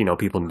 so like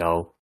people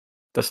know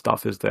the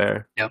stuff is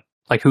there. Yeah,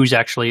 like who's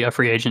actually a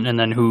free agent, and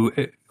then who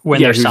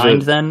when they're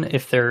signed. Then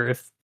if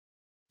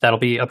that'll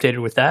be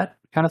updated with that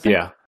kind of thing.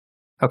 Yeah.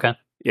 Okay.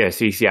 Yeah.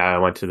 See, I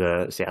went to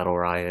the Seattle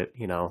Riot.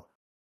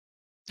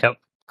 Yep.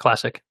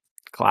 Classic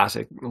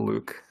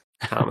Luke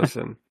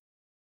Thomason.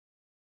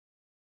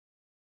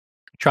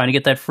 Trying to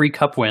get that free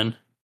cup win.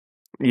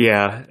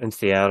 Yeah, in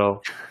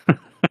Seattle.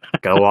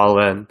 Go all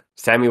in.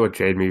 Sammy would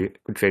trade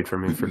for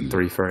me for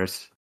 3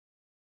 firsts.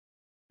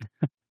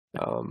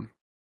 Yeah,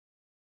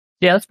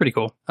 that's pretty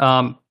cool.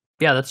 Yeah,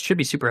 that should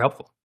be super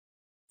helpful.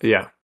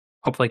 Yeah.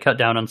 Hopefully cut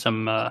down on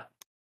some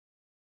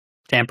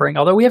tampering.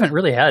 Although we haven't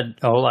really had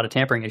a whole lot of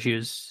tampering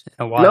issues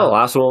in a while. No,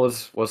 last one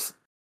was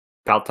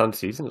about 10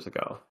 seasons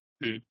ago.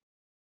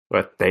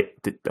 With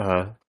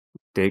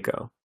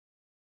Daco.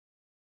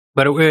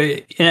 But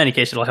in any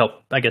case, it'll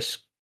help, I guess,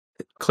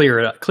 clear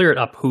it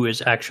up who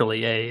is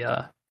actually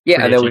a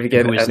and then we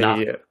get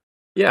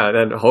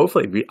then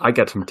hopefully I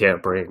get some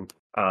tampering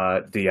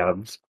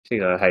DMs.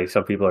 Hey,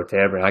 some people are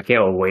tampering. I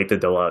can't wait to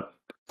deal out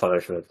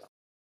punishment.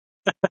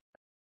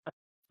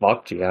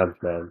 Fuck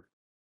GMs, man.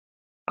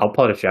 I'll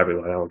punish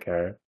everyone. I don't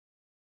care.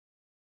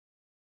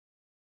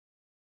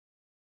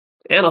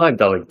 Anaheim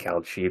doesn't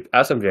count sheep.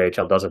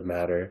 SMJHL doesn't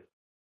matter.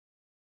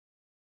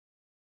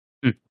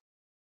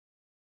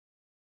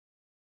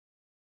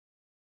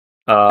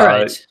 All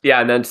right.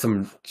 Yeah, and then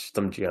some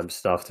GM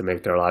stuff to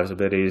make their lives a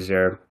bit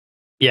easier.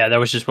 Yeah, that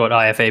was just what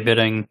IFA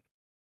bidding.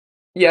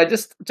 Yeah,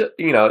 just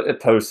it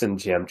posts in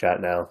GM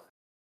chat now.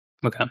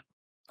 Okay.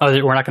 Oh,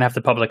 we're not going to have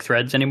the public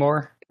threads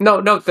anymore?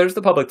 No, there's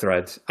the public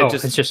threads.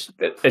 It's just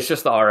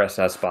the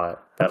RSS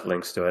bot that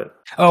links to it.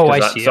 Oh, I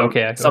see. Some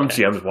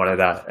GMs wanted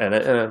that, and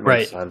it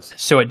makes sense.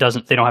 So they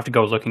don't have to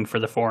go looking for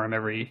the forum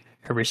every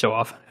so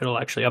often. It'll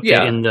actually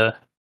update in the.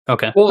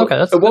 Okay. Well,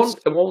 okay. It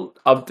won't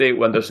update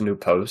when there's a new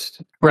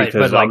post, right?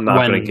 Because I'm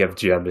not going to give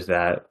GMs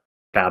that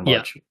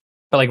much. Yeah.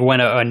 But like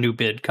when a new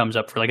bid comes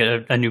up for like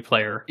a new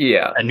player,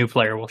 a new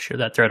player will show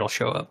that thread will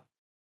show up.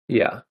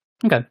 Yeah.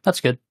 Okay,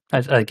 that's good.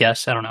 I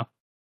guess I don't know.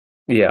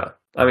 Yeah,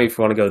 I mean, if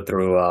you want to go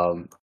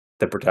through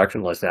the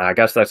protection list now, I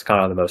guess that's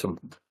kind of the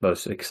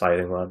most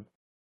exciting one.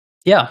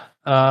 Yeah.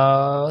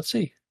 Let's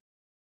see.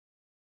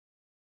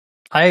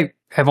 I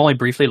have only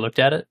briefly looked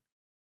at it,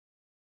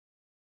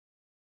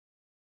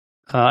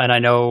 and I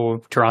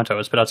know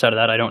Toronto's, but outside of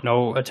that, I don't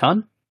know a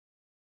ton.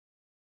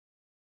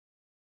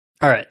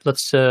 All right,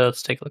 let's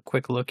take a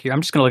quick look here.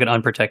 I'm just going to look at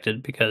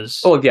unprotected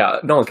because. Oh yeah,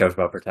 no one cares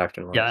about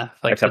protection. Yeah,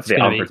 except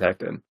the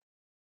unprotected.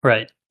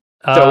 Right.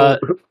 So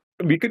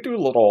we could do a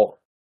little,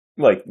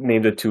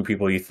 name the 2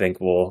 people you think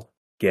will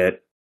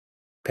get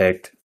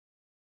picked.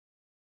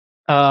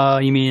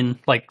 You mean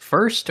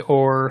first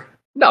or?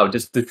 No,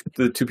 just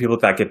the 2 people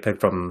that get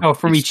picked from. Oh,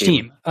 from each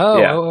team. Oh,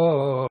 yeah.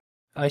 Oh,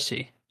 I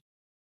see.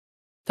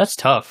 That's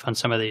tough on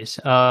some of these.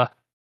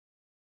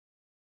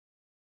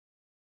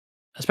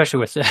 Especially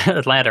with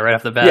Atlanta right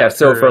off the bat. Yeah,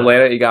 so for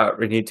Atlanta, you got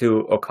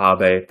Renito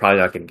Okabe, probably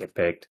not going to get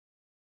picked.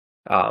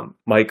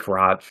 Mike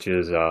Roch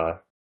is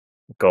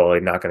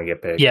goalie, not going to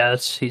get picked. Yeah,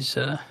 he's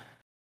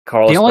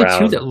Carlos the only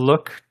Brown, 2 that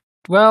look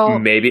well.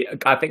 Maybe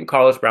I think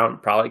Carlos Brown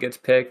probably gets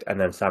picked, and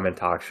then Simon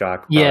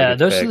Toksvig. Yeah,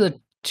 those are the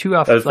 2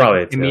 off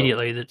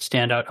immediately that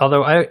stand out.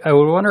 Although I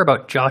would wonder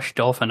about Josh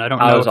Dolphin. I don't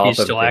know if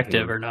he's still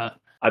active or not.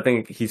 I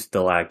think he's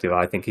still active.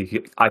 I think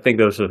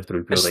those are the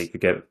 3 people that you could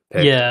get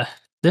picked. Yeah,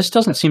 this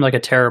doesn't seem like a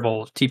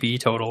terrible TPE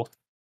total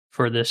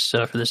for this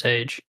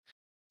age.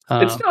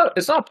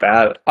 It's not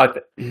bad.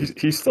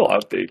 He's still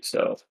updated,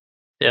 so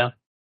yeah.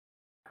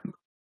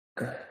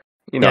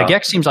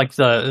 Gex seems like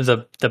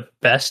the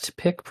best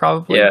pick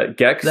probably. Yeah,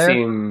 Gex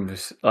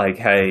seems like,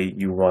 hey,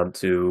 you want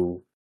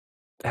to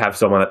have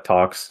someone that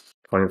talks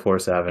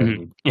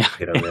 24/7. Yeah,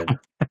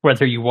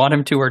 whether you want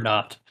him to or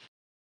not.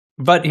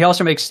 But he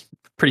also makes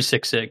pretty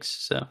sick sigs.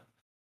 So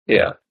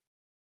yeah.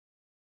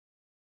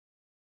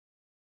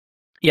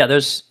 Yeah,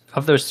 those 3,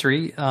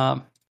 2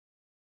 of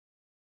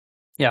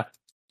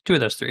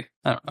those 3.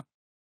 I don't know.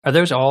 Are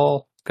those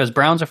all? Because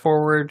Brown's a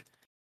forward.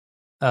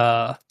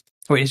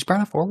 Wait, is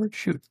Brown a forward?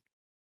 Shoot.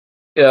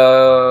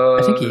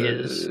 I think he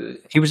is.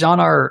 He was on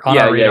our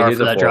radar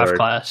for that draft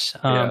class.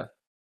 And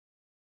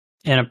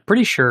I'm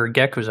pretty sure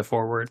Geck was a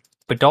forward,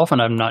 but Dolphin,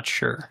 I'm not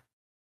sure.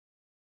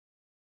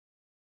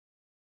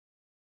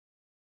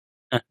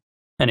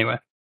 Anyway,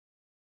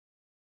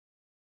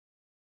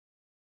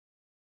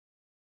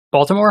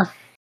 Baltimore.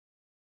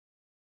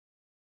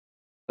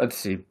 Let's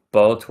see,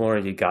 Baltimore.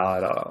 You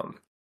got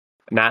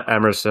Matt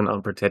Emerson,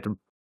 unprotected.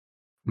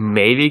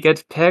 Maybe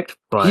gets picked,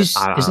 but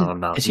I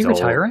don't know. Is he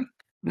retiring?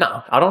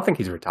 No, I don't think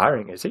he's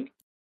retiring. Is he?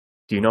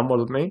 Do you know more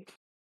than me?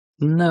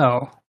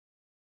 No.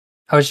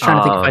 I was trying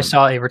to think if I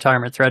saw a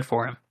retirement thread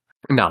for him.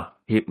 No.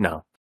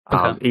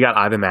 Okay. You got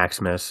Ivan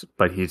Maximus,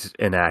 but he's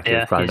inactive.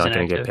 Yeah, probably not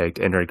going to get picked.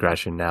 In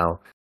regression now.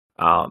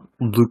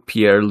 Luc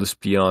Pierre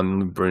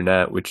Lespion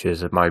Brunette, which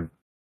is my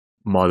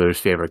mother's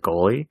favorite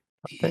goalie.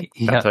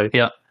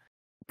 Yeah.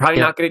 Probably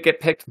not going to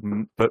get picked,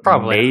 but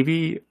probably.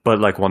 Maybe.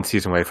 But 1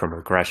 season away from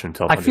regression.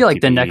 I feel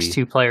like the next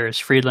 2 players,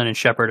 Friedland and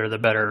Shepard, are the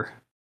better.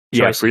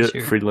 Yeah,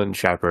 Friedland and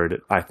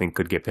Shepard, I think,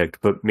 could get picked.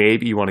 But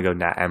maybe you want to go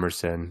Nat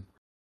Emerson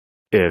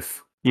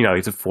if,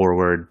 he's a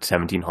forward,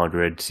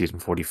 1700, season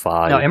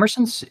 45. No,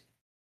 Emerson's...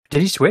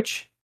 Did he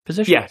switch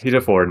position? Yeah, he's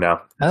a forward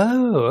now.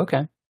 Oh,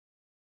 okay.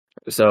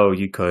 So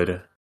you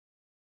could...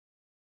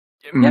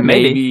 Yeah,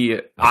 maybe.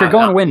 If you're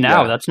going to win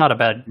now, that's not a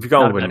bad... If you're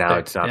going to win now,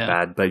 it's not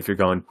bad. But if you're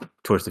going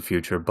towards the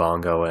future,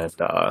 Bongo and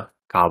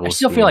Cobble... I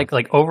still feel like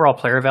overall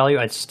player value,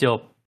 I'd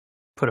still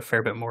put a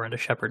fair bit more into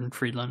Shepard and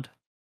Friedland.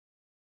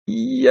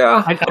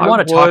 Yeah, I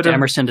want to talk to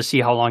Emerson to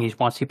see how long he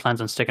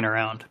plans on sticking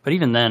around. But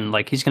even then,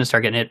 he's going to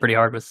start getting hit pretty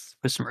hard with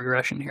some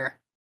regression here.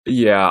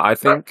 Yeah, I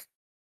think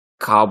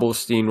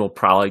Cobblestein will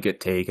probably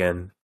get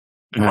taken.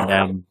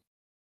 And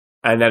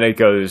then it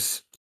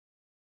goes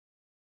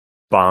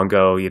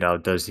Bongo,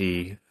 does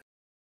he...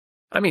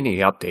 I mean, he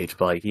updates,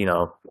 but,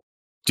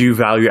 do you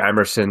value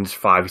Emerson's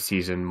 5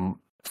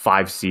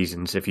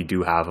 seasons if you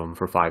do have him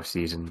for 5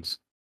 seasons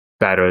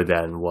better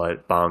than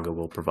what Bongo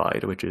will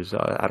provide, which is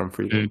Adam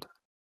Friedland?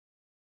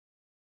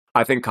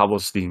 I think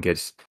Cobblestein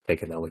gets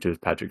taken though, which is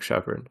Patrick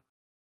Shepard.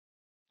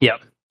 Yeah.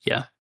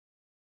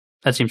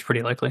 That seems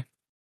pretty likely.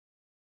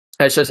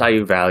 That's just how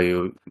you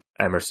value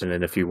Emerson,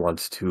 and if he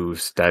wants to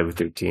stay with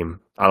your team.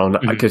 I don't know,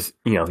 because,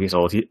 he's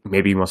old.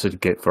 Maybe he wants to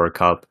get for a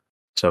cup,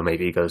 so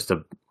maybe he goes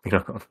to,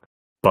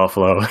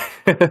 Buffalo,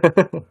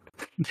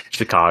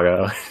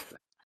 Chicago.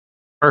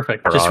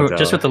 Perfect.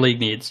 Just what the league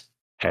needs.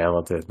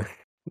 Hamilton.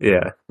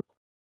 Yeah.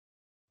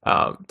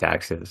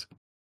 Taxes.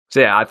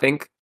 So yeah, I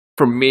think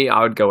for me,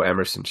 I would go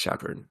Emerson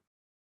Shepherd.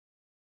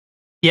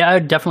 Yeah, I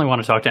definitely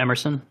want to talk to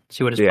Emerson,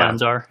 see what his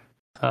plans are.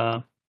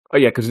 Oh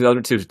yeah, because the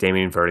other two is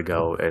Damian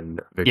Vertigo and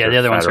Victor the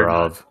other Fedorov, ones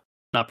are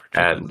not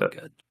particularly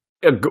good.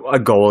 A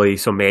goalie,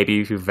 so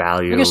maybe if you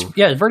value,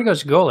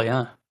 Vertigo's a goalie,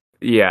 huh?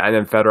 Yeah, and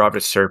then Fedorov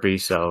is Serpy,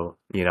 so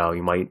you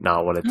might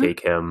not want to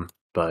take him,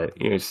 but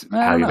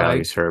how you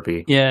value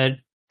Serpy. Yeah,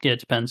 it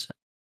depends.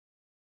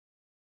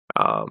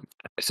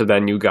 So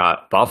then you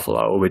got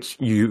Buffalo, which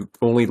you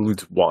only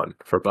lose one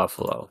for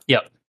Buffalo.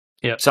 Yep.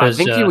 So I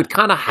think you would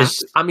kind of have.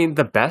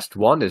 The best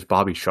one is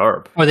Bobby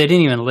Sharp. Well, they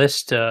didn't even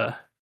list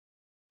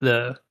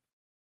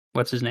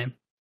what's his name?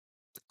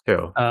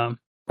 Who?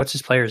 What's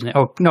his player's name?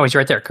 Oh no, he's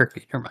right there.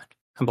 Kirkby. Never mind.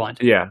 I'm blind.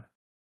 Yeah.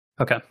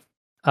 Okay.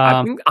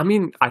 I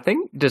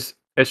think it's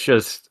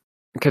just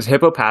because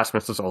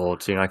Hippopasmus is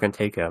old, so you're not going to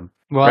take him.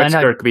 Well, and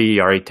Kirkby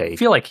you already take. I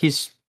feel like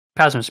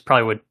Pasmus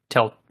probably would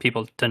tell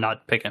people to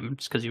not pick him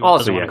just because he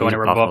doesn't want to go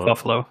anywhere above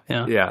Buffalo.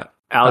 Yeah. Yeah.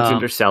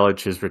 Alexander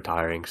Selic is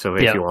retiring, so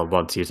if you want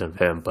one season of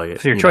him,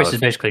 but so your choice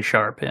is basically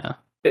Sharp. Yeah.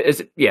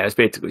 It's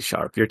basically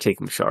Sharp. You're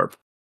taking Sharp,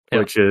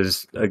 which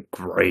is a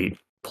great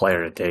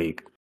player to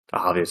take.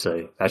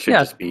 Obviously, that should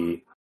just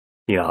be,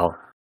 one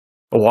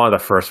of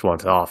the first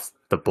ones off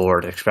the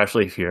board,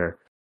 especially if you're.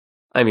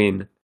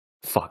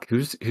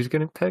 Who's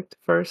getting picked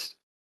first?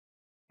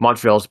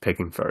 Montreal's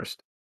picking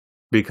first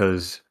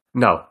because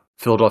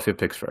Philadelphia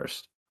picks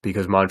first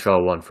because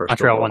Montreal won first.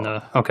 Montreal won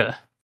okay.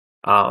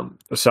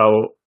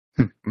 So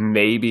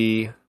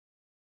maybe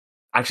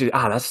actually,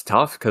 that's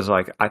tough because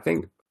I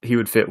think he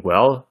would fit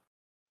well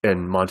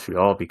in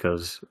Montreal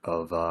because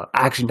of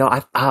I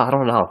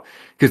don't know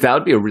because that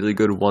would be a really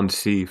good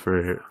 1C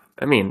for.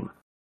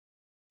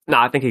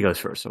 I think he goes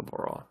first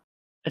overall.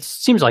 It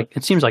seems like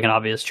an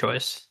obvious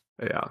choice.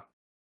 Yeah.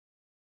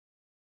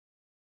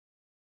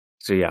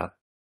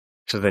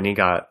 So then you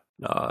got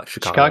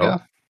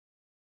Chicago.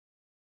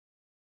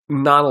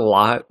 Not a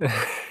lot.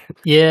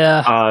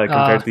 Yeah.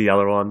 Compared to the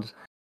other ones.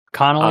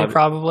 Connolly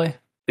probably.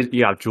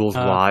 Yeah, Jules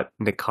Watt,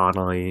 Nick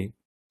Connolly.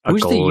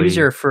 Who's the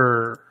user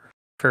for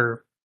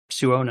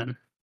Suonen?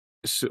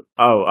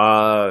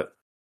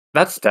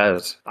 That's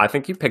Tez. I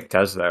think you picked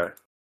Tez there.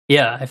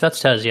 Yeah, if that's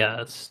Tez,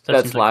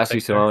 that's Lassie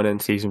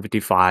Suonen, season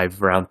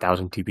 55, around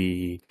 1,000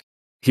 TBE.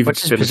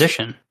 What's his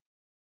position?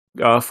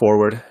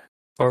 Forward.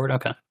 Forward,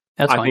 okay.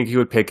 That's fine. I think you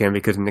would pick him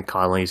because Nick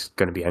Connolly's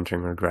going to be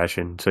entering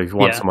regression. So if you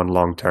want someone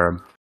long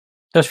term,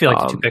 those feel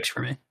like the two picks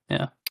for me.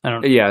 Yeah, I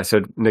don't know. Yeah,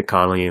 so Nick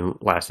Connolly and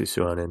Lassie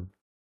Suonen.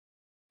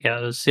 Yeah,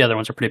 the other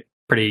ones are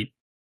pretty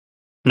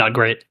not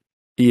great.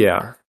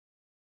 Yeah,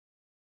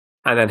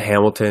 and then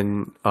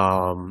Hamilton,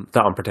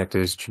 the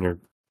unprotected is Junior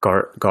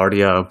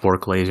Guardia,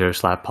 Bork Laser,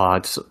 Slap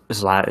Pots,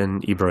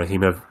 Zlatan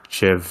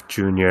Ibrahimovic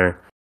Jr.,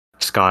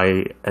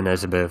 Sky and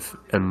Elizabeth,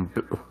 and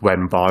Wed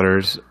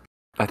Botters.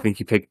 I think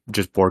you picked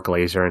just Bork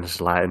Laser and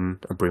Zlatan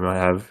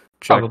Ibrahimovic.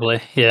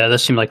 Probably, yeah.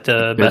 Those seem like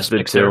the best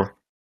picks too.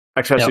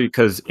 Especially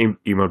because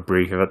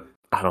Ibrahimovic,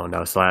 I don't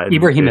know, Zlatan.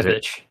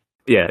 Ibrahimovic.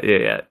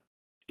 Yeah.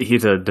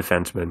 He's a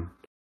defenseman.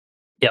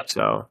 Yep.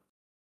 So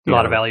a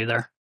lot of value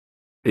there.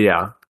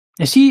 Yeah.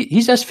 Is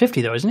he's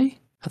S50 though, isn't he?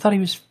 I thought he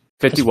was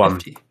 51.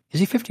 S50. Is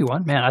he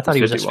 51? Man, I thought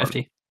he was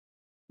S50.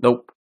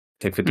 Nope.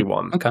 Take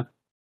 51. Okay.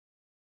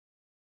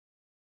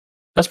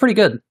 That's pretty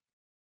good.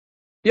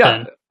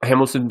 Yeah.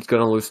 Hamilton's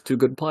going to lose two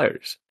good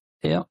players.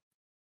 Yeah.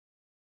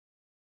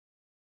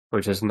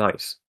 Which is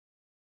nice.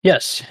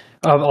 Yes.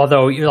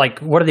 Although, you're like,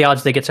 what are the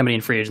odds they get somebody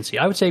in free agency?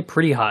 I would say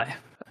pretty high.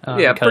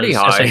 Pretty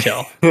high.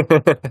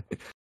 SHL.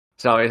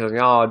 So he says,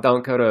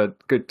 don't go to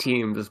good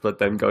teams, but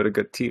then go to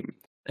good teams.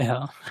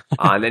 Yeah.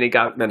 And then he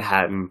got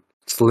Manhattan,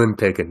 slim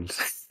pickings.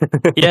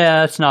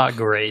 Yeah, it's not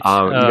great.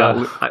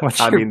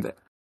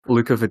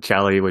 Luca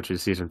Vicelli, which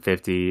is season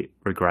 50,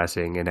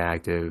 regressing,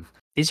 inactive.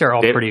 These are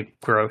all pretty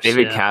gross.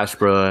 David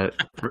Kashbra,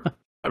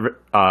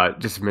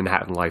 just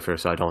Manhattan lifer,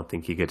 so I don't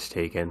think he gets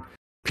taken.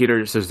 Peter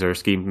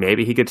Szezerski,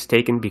 maybe he gets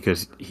taken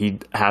because he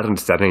hasn't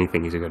said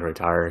anything he's going to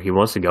retire. He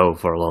wants to go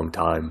for a long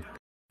time.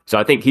 So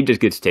I think he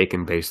just gets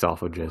taken based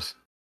off of just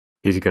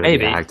he's going to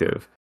be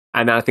active.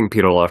 And I think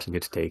Peter Larson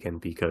gets taken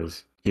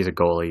because he's a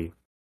goalie.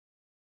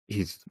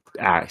 He's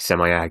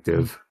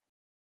semi-active.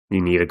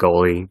 You need a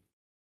goalie.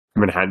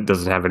 Manhattan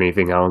doesn't have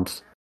anything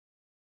else.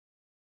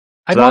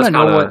 I want to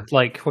know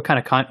what kind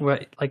of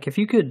if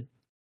you could.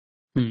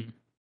 I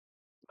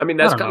mean,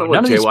 that's kind of what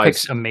none of these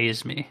picks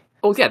amaze me.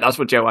 Oh yeah, that's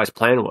what JY's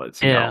plan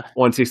was. You know?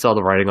 Once he saw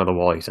the writing on the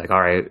wall, he's like,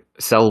 "All right,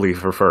 sell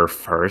Leifer for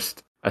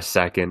first, a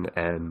second,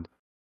 and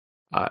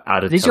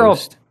out of these are all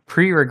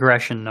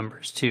pre-regression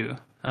numbers too."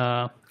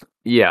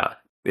 Yeah,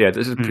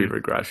 this is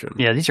pre-regression.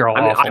 Yeah, these are all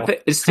awful.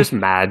 It's just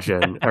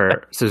Madgen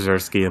or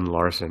Szezerski and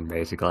Larson,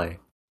 basically.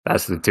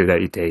 That's the two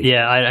that you take.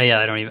 Yeah,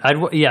 I don't even.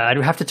 I'd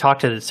have to talk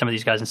to some of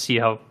these guys and see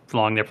how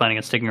long they're planning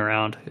on sticking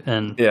around.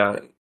 And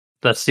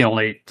that's the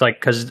only that's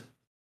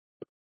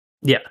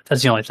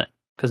the only thing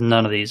because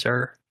none of these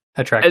are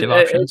attractive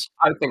options.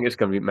 I think it's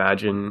going to be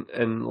Madgen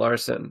and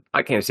Larson.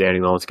 I can't see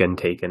anyone else getting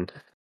taken.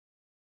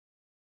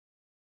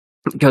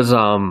 Because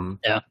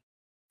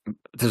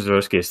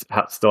Tazowski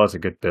still has a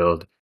good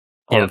build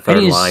on the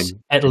third line.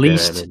 At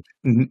least,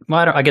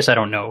 I guess I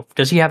don't know.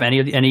 Does he have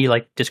any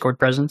like Discord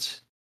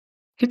presence?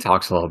 He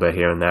talks a little bit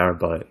here and there,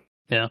 but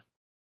yeah,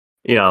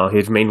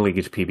 he's mainly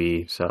gets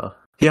PB, so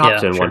he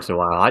hops in once in a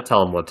while. I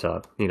tell him what's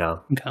up.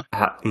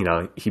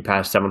 Okay. He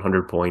passed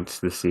 700 points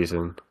this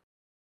season.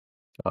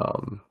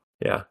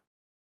 Yeah.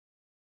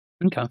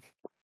 Okay.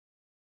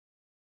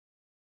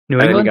 New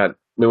England. You got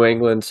New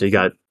England, so you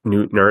got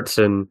Newt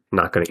Nertson,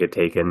 not going to get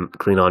taken.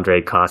 Clean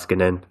Andre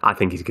Koskinen, I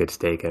think he gets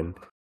taken.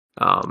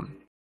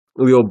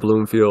 Leo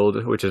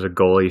Bloomfield, which is a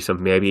goalie, so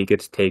maybe he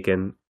gets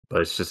taken,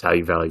 but it's just how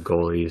you value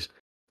goalies.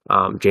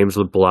 James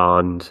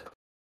LeBlond,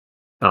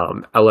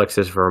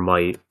 Alexis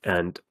Vermite,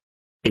 and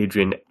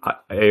Adrian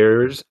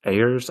Ayers.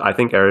 I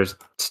think Ayers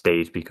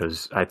stays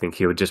because I think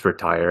he would just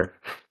retire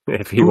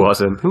if he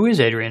wasn't. Who is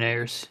Adrian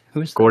Ayers?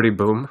 Who is Gordy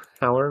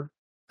Boomhauer?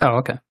 Oh,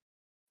 okay.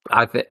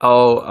 I think.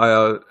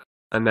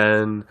 And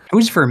then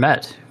who's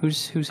Vermette?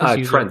 Who's his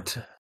user? Trent?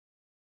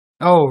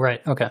 Oh,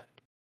 right. Okay.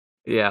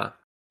 Yeah,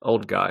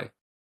 old guy.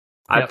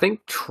 Yep. I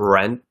think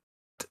Trent.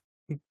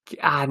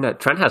 No,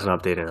 Trent hasn't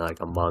updated in like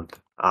a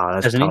month.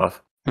 That's Hasn't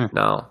tough.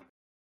 No.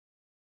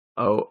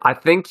 Oh, I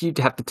think you'd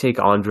have to take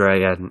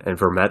Andre and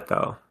Vermette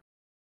though.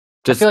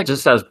 Just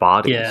as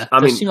bodies. Yeah,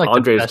 I mean, like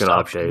Andre's going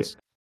to update.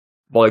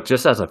 Well, like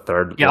just as a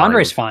third. Yeah,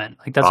 Andre's fine.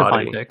 Like that's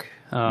body. A fine pick.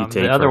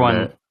 The other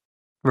one,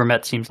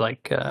 Vermette seems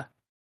like.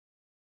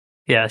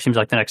 Seems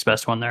like the next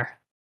best one there.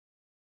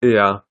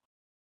 Yeah.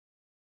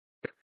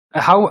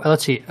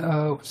 Let's see.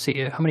 Let's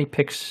see. How many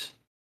picks?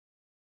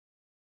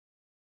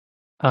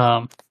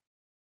 My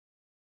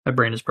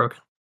brain is broken.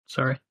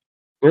 Sorry.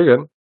 You're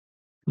good.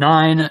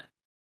 9,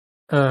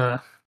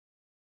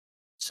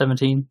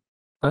 17.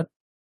 What?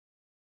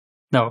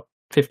 No,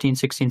 15,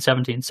 16,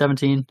 17.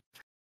 17.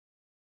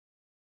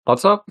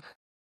 What's up?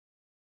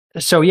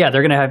 So yeah,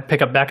 they're gonna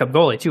pick up backup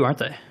goalie too, aren't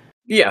they?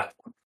 Yeah.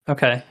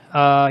 Okay.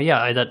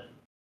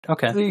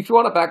 Okay. So if you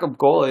want a backup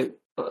goalie,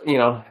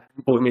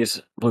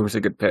 Bloomy's a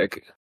good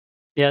pick.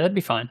 Yeah, that'd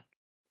be fine.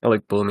 I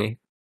like Bloomy.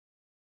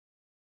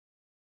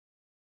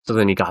 So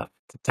then you got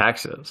the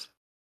Texas.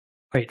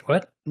 Wait,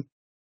 what?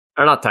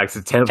 Or not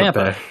Texas, Tampa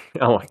Bay.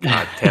 Oh my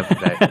God, Tampa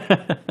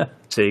Bay.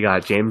 So you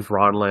got James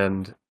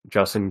Rodland,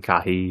 Justin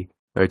Kahi,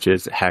 which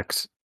is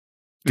Hex,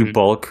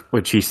 Dubolk,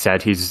 which he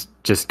said he's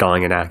just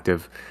going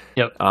inactive.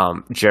 Yep.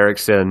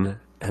 Jerickson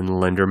and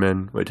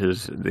Linderman, which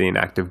is the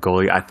inactive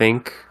goalie. I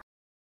think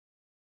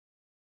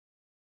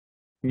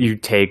you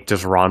take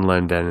just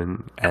Ronland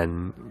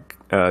and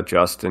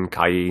Justin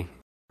Kai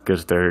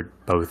because they're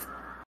both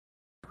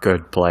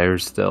good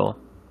players still,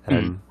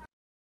 and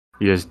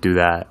you just do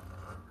that.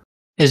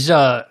 Is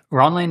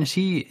Ronland is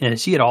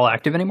he at all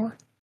active anymore?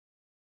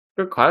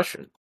 Good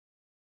question.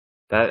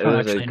 That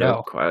is a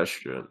good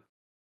question.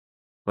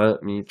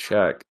 Let me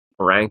check.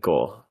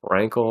 Rankle.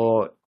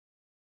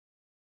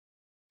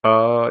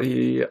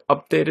 He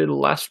updated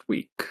last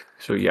week,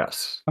 so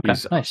yes. Okay,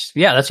 nice.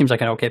 Yeah, that seems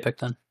like an okay pick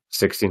then.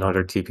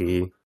 1600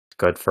 TP,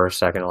 good for a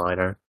second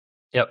liner.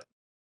 Yep.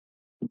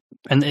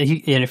 And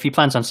if he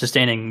plans on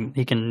sustaining,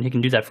 he can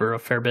do that for a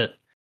fair bit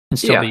and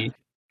still be.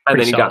 And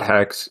then you got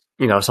Hex.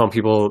 Some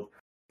people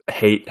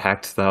hate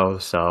Hex though,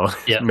 so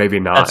maybe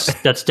not.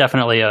 That's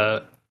definitely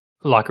a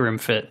locker room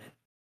fit.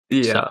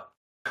 Yeah.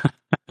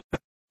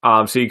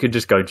 So you could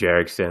just go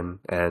Jerickson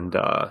and.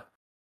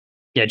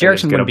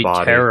 Jerickson wouldn't be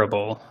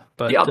terrible,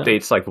 but he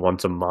updates like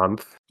once a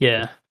month.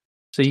 Yeah,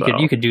 so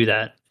you could do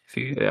that if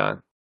you. Yeah.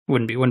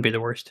 Wouldn't be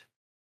the worst.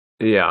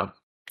 Yeah.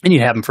 And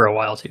you'd have him for a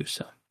while too,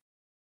 so.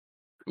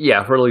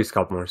 Yeah, for at least a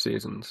couple more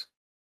seasons.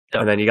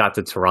 Yep. And then you got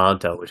the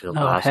Toronto, which is the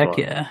last one.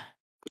 Yeah.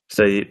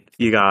 So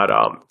you got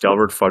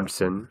Delbert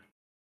Fudson,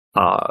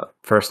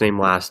 first name,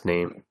 last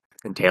name,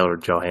 and Taylor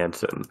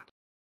Johansson.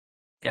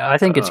 Yeah, I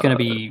think it's going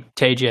to be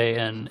TJ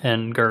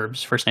and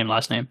Gerbs, first name,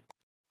 last name.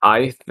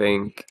 I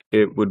think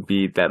it would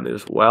be them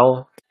as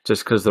well,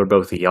 just because they're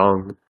both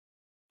young.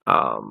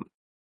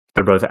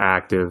 They're both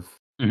active.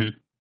 Mm-hmm.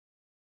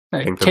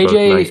 Right.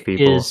 TJ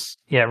is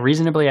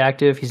reasonably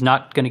active. He's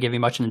not going to give you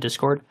much in the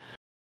Discord,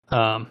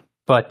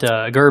 but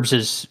Gerbs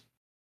is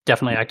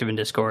definitely active in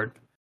Discord.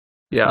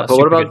 Yeah, but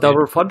what about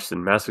Delbert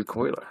Fudson, Massive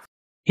Coiler?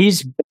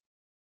 He's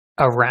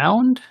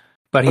around,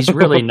 but he's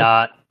really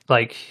not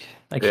like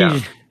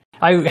he's.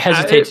 I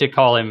hesitate to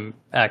call him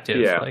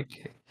active. Yeah.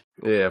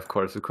 Yeah, of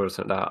course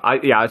not.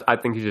 I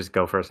think you just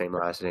go first name,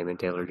 last name, and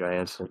Taylor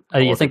Johansson.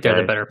 You think they're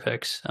the better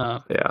picks?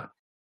 Yeah.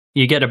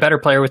 You get a better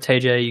player with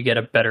TJ. You get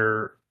a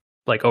better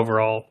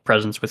overall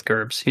presence with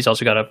Gerbs. He's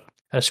also got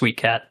a sweet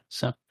cat.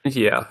 So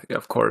yeah,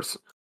 of course.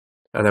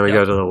 And then we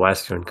go to the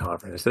Western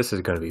Conference. This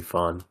is going to be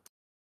fun.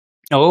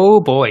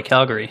 Oh boy,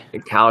 Calgary.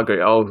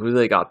 Oh, who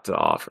they got to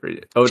offer?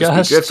 Oh,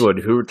 it's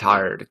Driftwood, who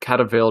retired.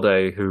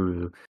 Catavilde,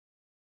 who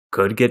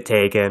could get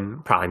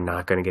taken. Probably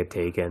not going to get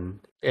taken.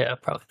 Yeah,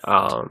 probably.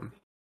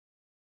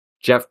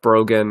 Jeff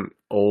Brogan,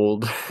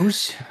 old.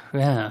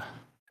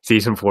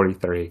 Season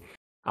 43.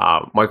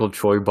 Michael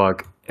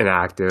Choibuck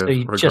inactive. So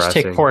you just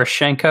take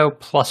Poroshenko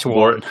plus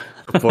one.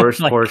 Force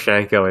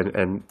Poroshenko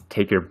and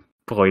take your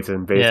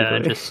poison, basically. Yeah,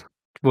 just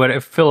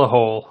fill a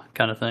hole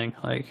kind of thing.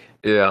 Like,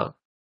 yeah.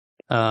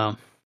 Yeah,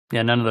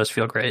 none of those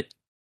feel great.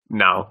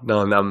 No,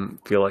 none of them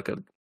feel like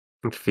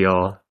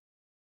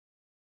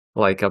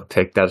a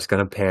pick that's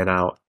gonna pan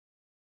out.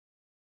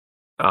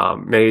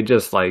 Maybe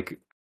just like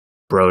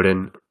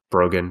Brogan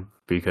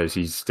because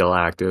he's still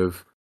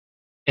active.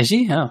 Is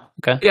he? Oh,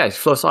 okay. Yeah, he's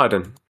Flo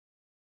Siden.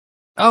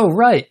 Oh,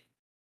 right.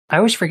 I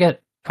always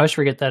forget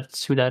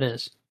that's who that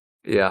is.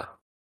 Yeah.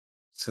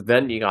 So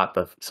then you got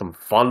some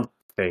fun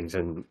things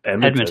in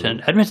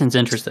Edmonton. Edmonton's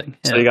interesting.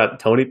 Yeah. So you got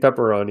Tony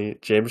Pepperoni,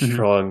 James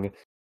Strong,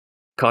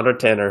 Connor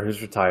Tanner,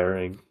 who's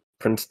retiring,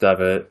 Prince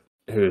Devitt,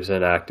 who's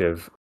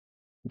inactive,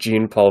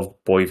 Jean-Paul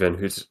Boivin,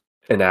 who's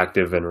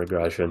inactive in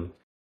regression,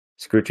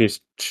 Scoochie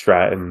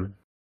Stratton,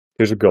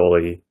 who's a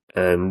goalie,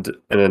 and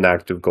an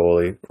inactive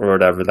goalie, or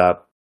whatever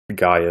that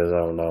guy is. I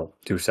don't know,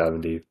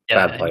 270,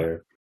 bad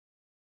player.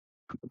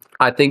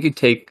 I think you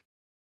take.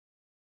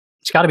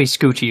 It's got to be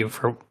Scoochie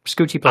plus one.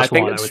 I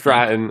think it's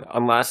Stratton,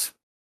 unless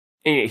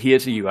he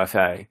is a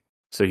UFA,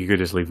 so you could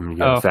just leave him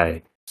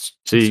UFA.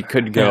 So you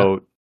could go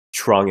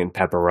Trung and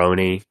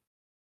Pepperoni,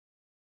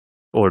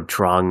 or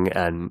Trung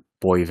and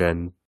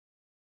Boivin,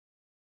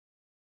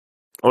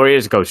 or you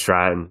just go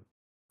Stratton.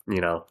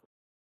 You know.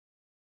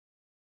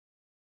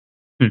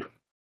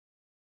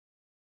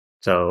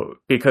 So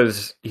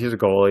because he's a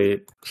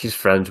goalie, he's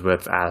friends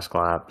with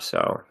Asclap,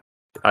 so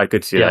I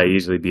could see that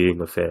easily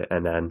being a fit,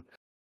 and then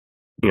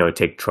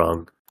take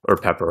Trung or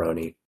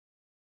Pepperoni.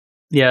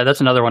 Yeah,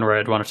 that's another one where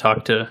I'd want to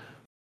talk to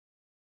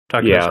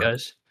those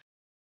guys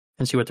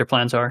and see what their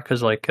plans are,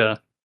 because like I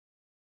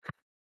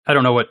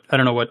don't know what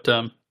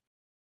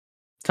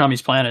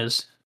Tommy's plan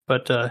is,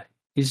 but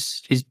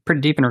he's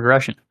pretty deep in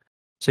regression,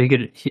 so he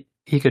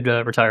could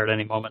retire at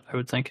any moment, I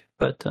would think,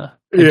 but I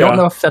don't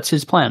know if that's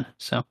his plan.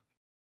 So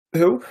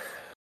who?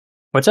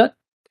 What's that?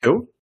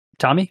 Who?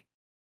 Tommy?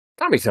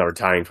 Tommy's not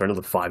retiring for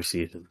another 5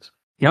 seasons.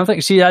 You don't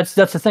think? See, that's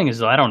the thing,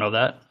 is I don't know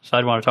that, so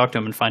I'd want to talk to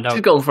him and find out.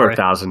 He's going for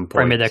 1,000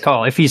 points. I made that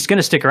call. If he's going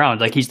to stick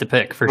around, like, he's the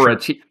pick for sure.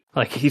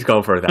 Like, he's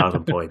going for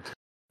 1,000 points.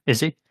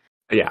 Is he?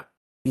 Yeah,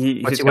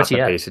 he's got the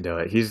pace to do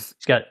it. He's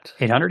got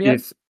 800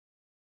 yet.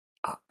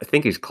 I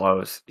think he's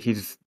close.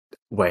 He's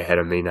way ahead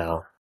of me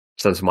now.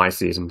 Since my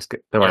seasons,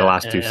 my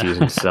last 2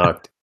 seasons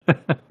sucked.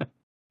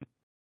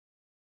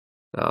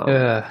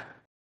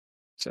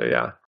 So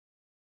yeah.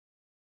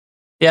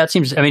 Yeah, it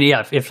seems. I mean,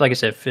 yeah. If like I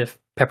said, if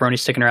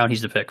Pepperoni's sticking around,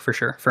 he's the pick for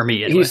sure. For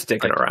me, anyway. He's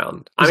sticking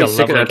around. He's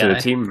sticking out to the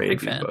team,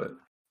 maybe. But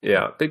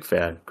yeah, big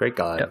fan, great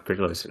guy, great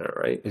listener.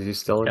 Right? Is he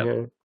still in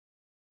here?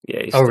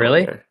 Yeah. He's still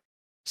really? In here.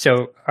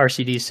 So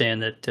RCD's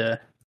saying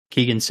that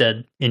Keegan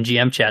said in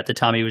GM chat that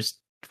Tommy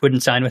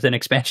wouldn't sign with an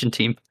expansion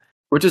team,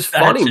 which is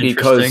funny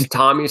because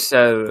Tommy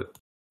said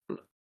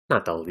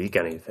not to leak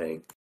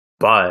anything,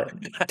 but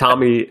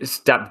Tommy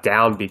stepped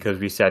down because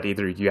we said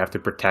either you have to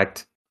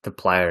protect the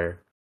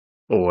player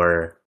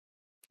or,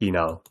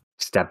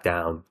 step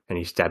down, and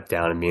he stepped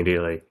down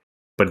immediately.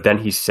 But then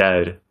he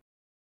said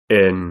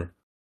in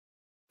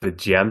the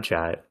GM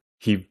chat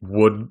he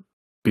would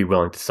be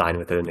willing to sign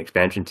with an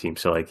expansion team.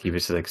 So, like, he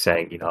was like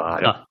saying,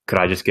 could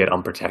I just get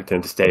unprotected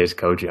and stay as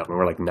coach? And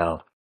we're like, no.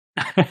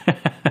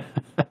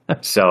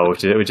 So,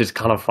 which is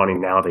kind of funny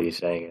now that he's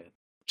saying it.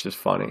 Which is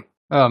funny.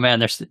 Oh man,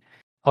 there's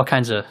all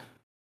kinds of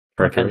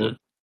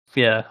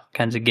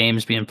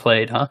games being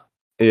played, huh?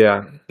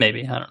 Yeah,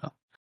 maybe, I don't know.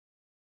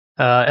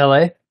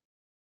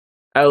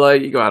 LA,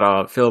 you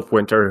got Philip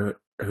Winter,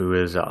 who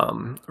is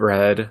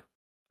red.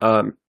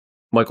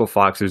 Michael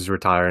Fox, who's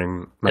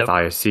retiring.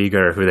 Matthias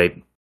Seeger, who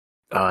they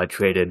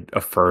traded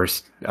a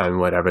first and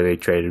whatever they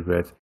traded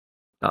with.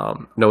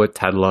 Noah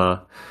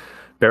Tedla,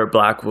 Barrett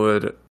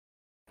Blackwood,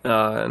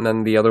 and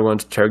then the other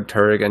ones, Turg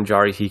and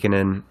Jari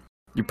Heikkinen.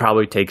 You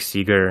probably take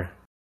Seeger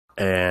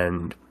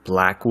and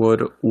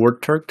Blackwood or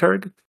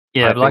Turg.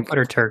 Yeah, Blackwood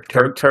or Turg.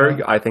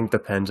 Turg, I think,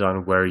 depends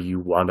on where you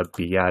want to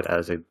be at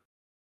as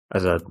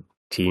a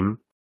team.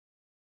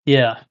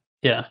 Yeah.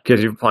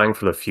 Because you're playing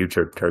for the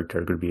future, Turg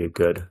would be a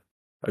good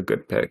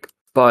pick.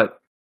 But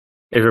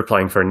if you're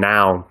playing for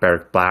now,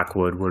 Barrett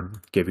Blackwood would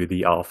give you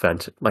the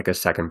offense, like a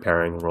second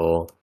pairing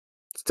role.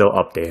 Still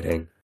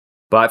updating.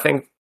 But I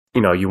think,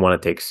 you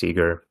want to take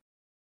Seeger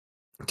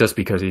just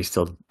because he's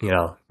still,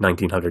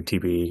 1900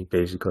 TBE,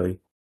 basically.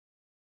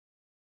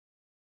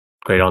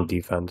 Great on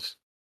defense.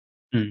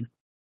 Just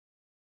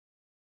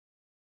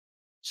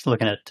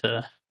looking at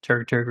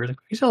Turg.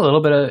 He's a little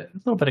bit of.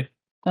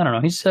 I don't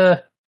know. He's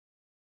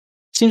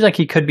seems like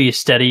he could be a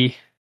steady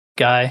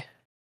guy.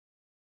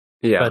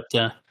 Yeah. But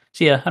I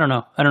don't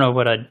know. I don't know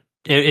what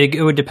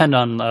it would depend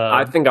on.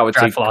 I think I would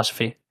draft take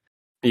philosophy.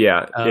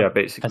 Yeah.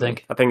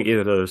 Basically, I think either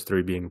of those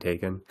 3 being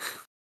taken.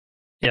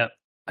 Yeah,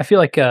 I feel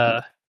like.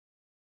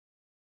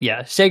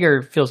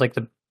 Sager feels like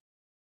the.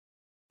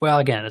 Well,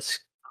 again, it's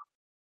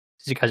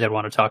the guys I'd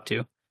want to talk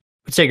to,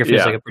 but Sager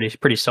feels like a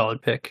pretty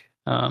solid pick.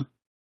 And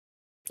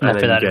then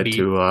you get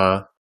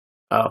to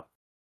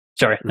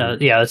Sorry.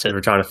 Yeah, that's it.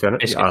 We're trying to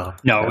finish.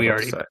 No, we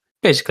already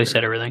basically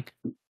said everything.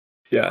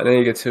 Yeah, and then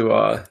you get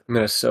to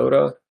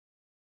Minnesota.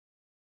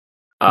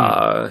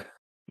 The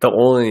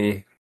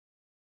only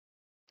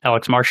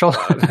Alex Marshall.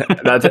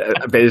 That's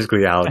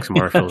basically Alex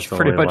Marshall. That's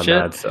pretty much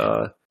it.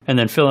 And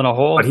then fill in a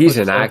hole. But he's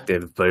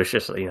inactive. But it's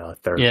just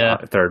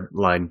third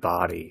line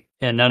body.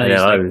 Yeah, none of these.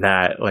 Other than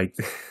that, like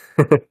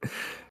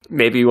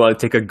maybe you want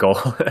to take a goal.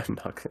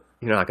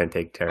 You're not going to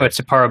take Terry.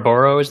 Sapporo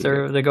Boro is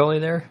the goalie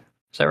there?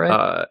 Is that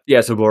right? Yeah,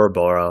 Sapporo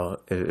Boro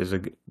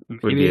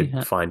would be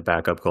a fine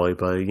backup goalie.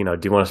 But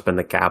do you want to spend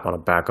the cap on a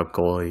backup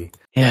goalie?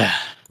 Yeah.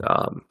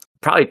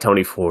 Probably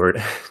Tony Ford.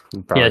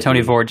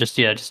 Tony Ford just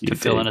to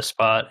fill in a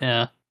spot.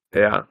 Yeah.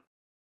 Yeah.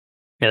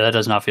 Yeah, that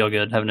does not feel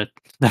good. Having it.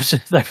 That's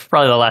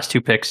probably the last two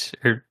picks,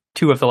 or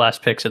two of the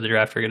last picks of the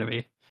draft are going to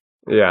be.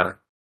 Yeah.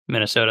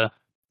 Minnesota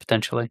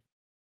potentially.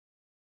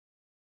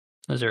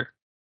 Those are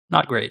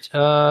not great.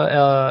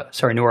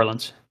 Sorry, New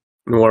Orleans.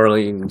 New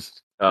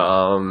Orleans.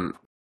 The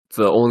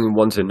only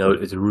ones to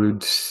note is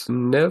Rude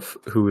Sniff,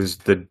 who is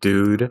the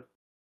dude.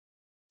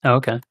 Oh,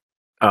 okay.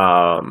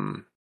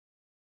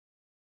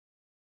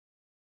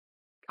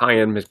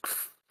 Ian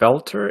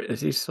McFelter,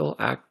 is he still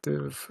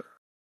active?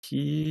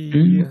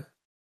 He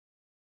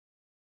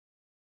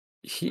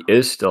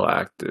is still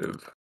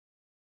active.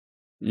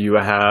 You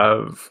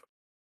have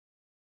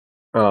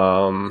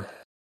Bradley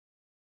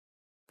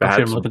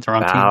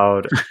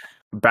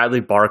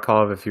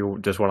Barkov if you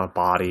just want a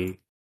body.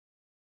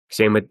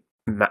 Same with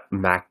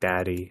Mac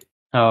Daddy.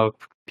 Oh,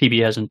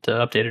 PB hasn't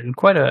updated in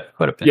quite a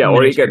bit. Yeah,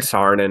 or you get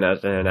Sarnin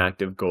as an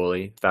active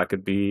goalie. That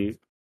could be.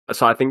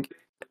 So I think.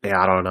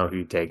 Yeah, I don't know who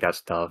you take. That's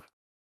tough.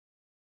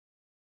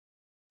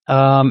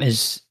 Nope,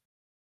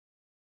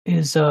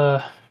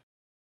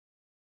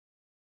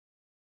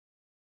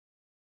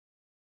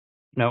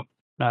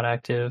 not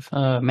active.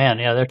 Man,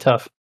 yeah, they're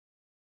tough.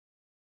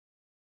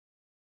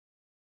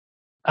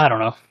 I don't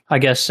know. I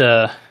guess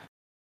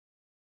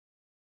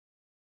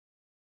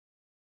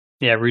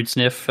Rude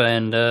Sniff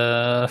and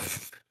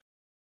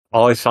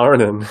Ollie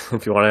Sarnin,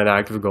 if you want an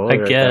active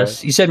goalie. I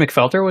guess. You said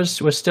McFelter was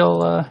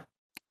still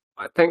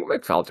I think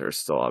McFelter is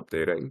still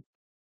updating.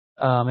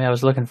 I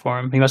was looking for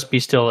him. He must be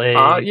still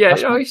a.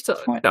 He's still.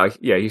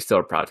 He's still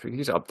a prospect.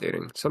 He's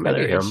updating. So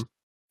maybe him.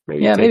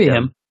 Maybe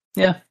him.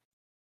 Yeah.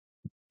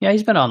 Yeah,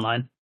 he's been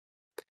online.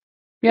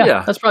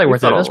 Yeah, that's probably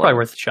worth it. That's probably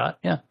worth a shot.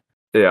 Yeah.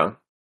 Yeah.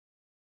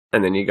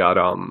 And then you got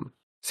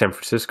San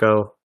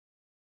Francisco.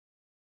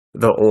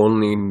 The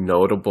only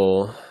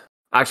notable,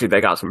 actually, they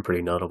got some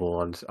pretty notable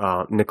ones.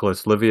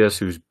 Nicholas Livius,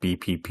 who's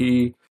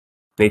BPP.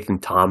 Nathan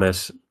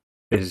Thomas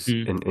is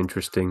an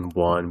interesting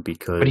one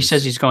because... But he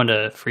says he's going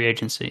to free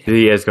agency.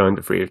 He is going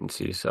to free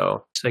agency,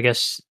 so I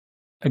guess,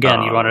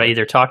 again, you want to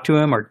either talk to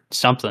him or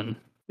something.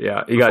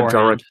 Yeah, you got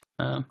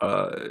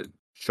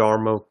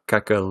Jarmo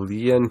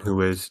Kekalian,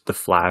 who is the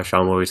Flash.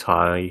 I'm always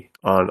high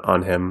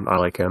on him. I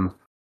like him.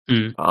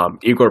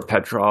 Igor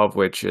Petrov,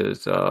 which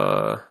is...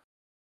 which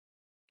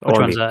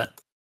one's that?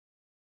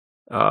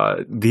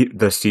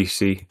 The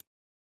CC.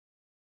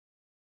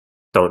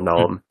 Don't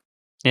know him.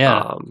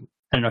 Yeah.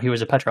 I didn't know he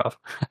was a Petrov.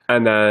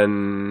 And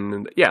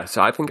then,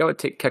 so I think I would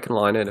take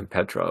Kekalainen and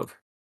Petrov.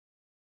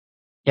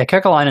 Yeah,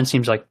 Kekalainen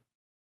seems like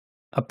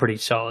a pretty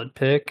solid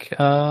pick.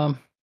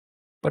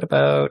 What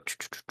about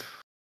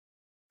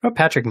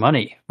Patrick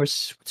Money?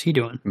 What's he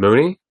doing?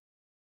 Mooney?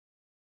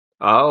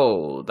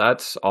 Oh,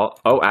 that's all.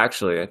 Oh,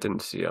 actually, I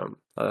didn't see him.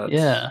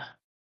 Yeah.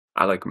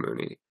 I like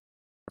Mooney.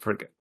 I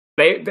forget.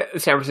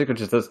 San Francisco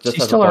just has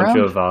a bunch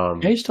of...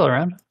 yeah, he's still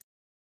around.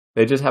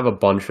 They just have a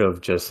bunch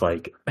of just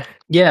like...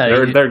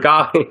 Yeah. They're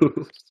guys.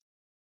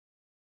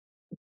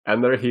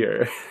 And they're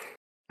here.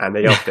 And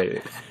they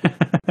update.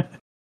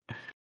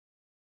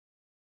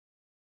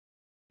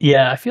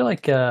 Yeah, I feel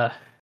like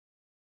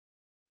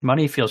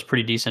Money feels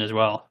pretty decent as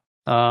well.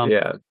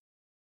 Yeah,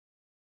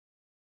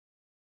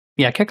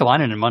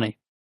 Kekalainen and Money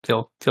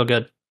feel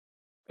good.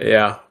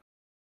 Yeah.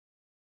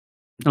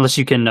 Unless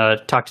you can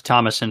talk to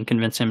Thomas and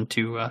convince him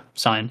to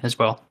sign as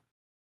well.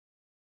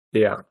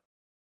 Yeah.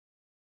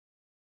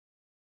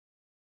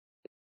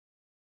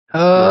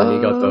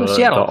 You got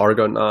the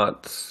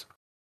Argonauts.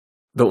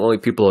 The only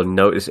people to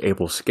note is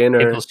Abel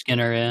Skinner.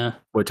 Yeah.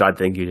 Which I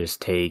think you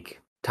just take.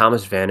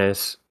 Thomas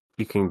Vanis,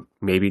 you can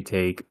maybe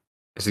take.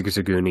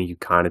 Zaguni, you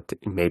kind of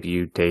maybe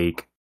you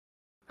take.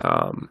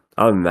 Other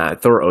than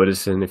that, Thor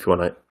Odison, if you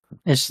want to.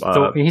 He's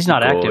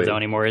not active though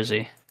anymore, is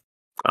he?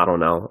 I don't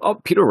know. Oh,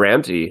 Peter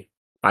Ramsey.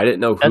 I didn't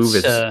know who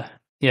is. But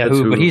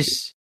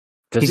he's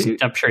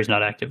I'm sure he's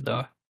not active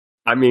though.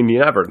 I mean, you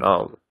never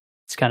know.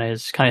 It's kind of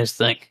his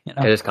thing. You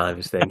know? It is kind of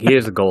his thing. He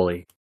is a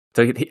goalie.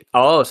 So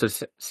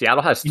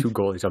Seattle has two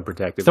goalies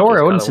unprotected. Thor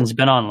Odison's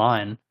been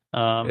online.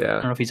 I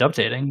don't know if he's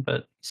updating,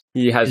 but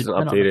he hasn't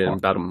updated in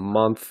about a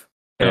month.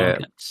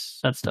 That's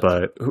tough.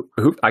 But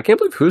who I can't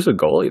believe who's a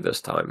goalie this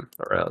time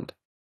around.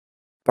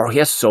 Bro, he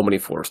has so many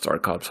 4-star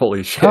cups.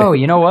 Holy shit! Oh,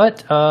 you know what?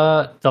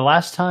 The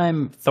last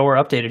time Thor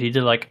updated, he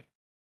did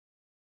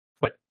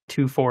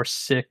 2, 4,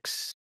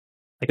 6,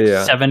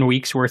 7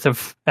 weeks worth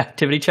of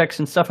activity checks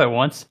and stuff at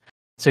once.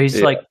 So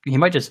he's he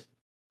might just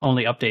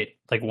only update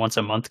like once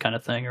a month kind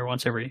of thing, or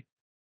once every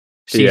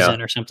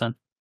season or something.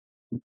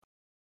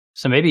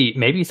 So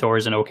maybe Thor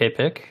is an okay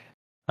pick.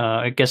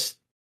 I guess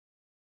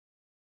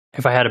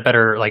if I had a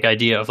better like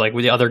idea of like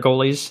with the other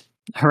goalies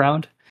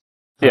around.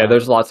 Yeah,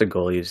 there's lots of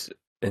goalies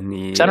in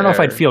the. So I don't know if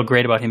I'd feel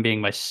great about him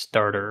being my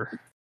starter.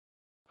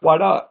 Why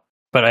not?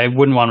 But I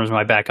wouldn't want him as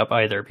my backup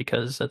either,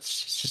 because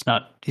that's just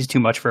not. He's too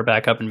much for a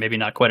backup, and maybe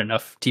not quite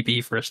enough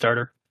TPE for a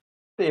starter.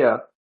 Yeah,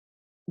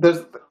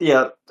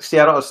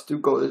 Seattle has two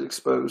goalies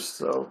exposed,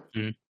 so.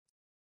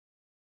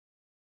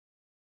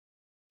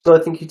 So I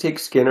think you take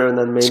Skinner, and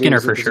then maybe Skinner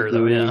for sure,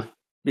 though. Yeah,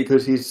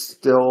 because he's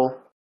still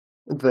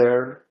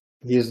there.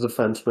 He's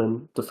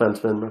defenseman,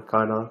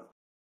 kind of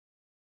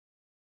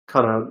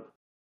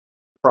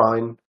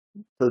prime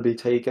to be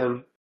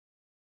taken.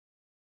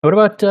 What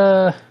about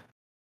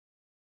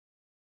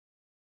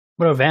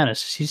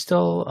Vanis? Is he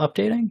still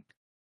updating?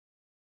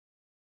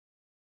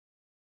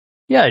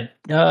 Yeah,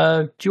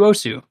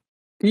 Juosu.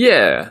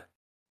 Yeah,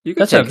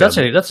 that's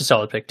a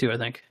solid pick too, I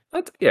think.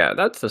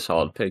 That's a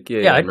solid pick.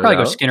 Yeah, I'd probably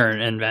go Skinner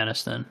and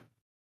Vanis then.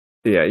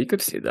 Yeah, you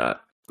could see that.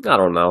 I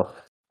don't know.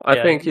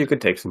 I think you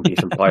could take some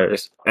decent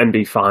players and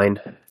be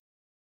fine.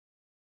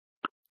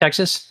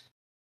 Texas?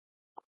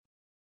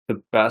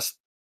 The best.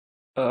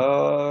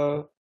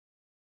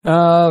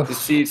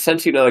 See,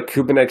 since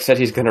Kubalik said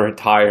he's going to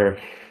retire,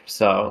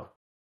 so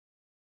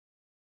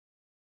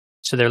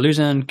they're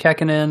losing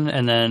Kekkonen,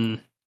 and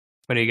then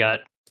what do you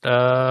got?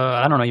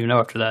 I don't even know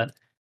after that.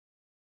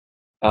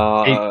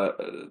 I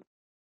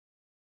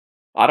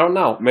don't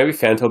know. Maybe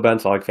Fanto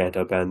Benz. I like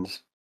Fanto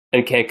Benz.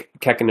 And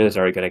Kekkonen is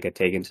already going to get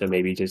taken, so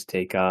maybe just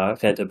take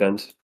Fanto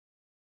Benz.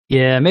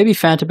 Yeah, maybe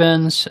Fanto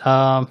Benz.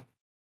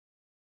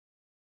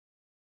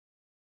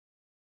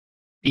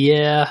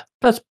 Yeah,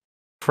 that's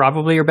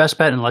probably your best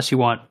bet, unless you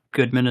want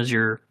Goodman as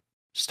your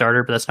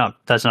starter, but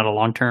that's not a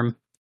long-term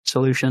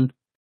solution.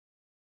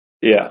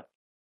 Yeah.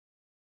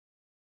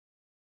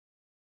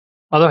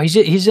 Although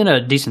he's in a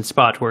decent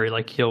spot where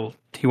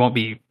he won't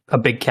be a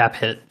big cap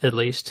hit, at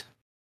least.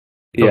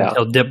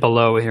 He'll dip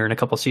below here in a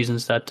couple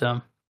seasons, that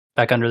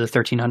back under the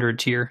 1,300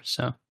 tier.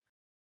 So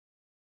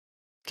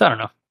I don't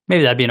know.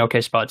 Maybe that'd be an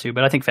okay spot too.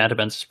 But I think Fanto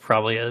Benz is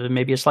probably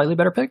maybe a slightly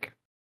better pick.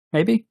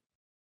 Maybe.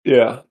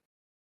 Yeah.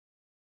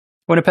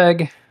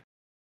 Winnipeg.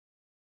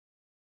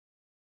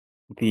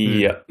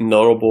 The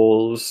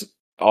notables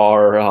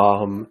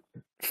are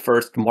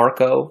first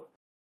Marco,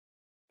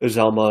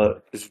 Zelma,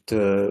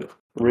 Zelma.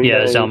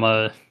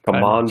 Kamanji.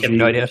 I have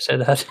no idea how to say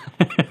that.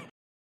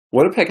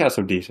 Winnipeg has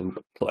some decent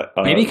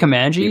maybe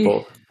Kamanji.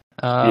 People.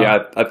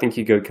 I think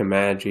you go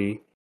Kamanji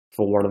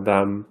for one of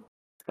them.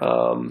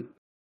 I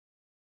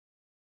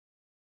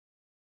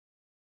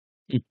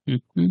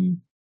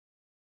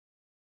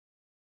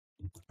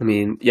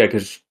mean,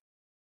 because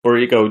or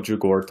you go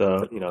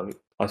Jugorta.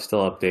 I'm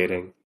still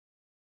updating.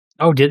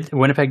 Oh,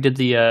 Winnipeg did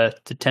the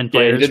 10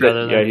 players? He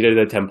did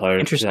the 10 players.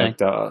 Interesting.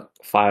 5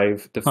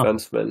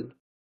 defensemen. Huh.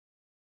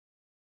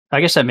 I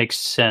guess that makes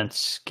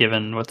sense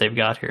given what they've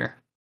got here.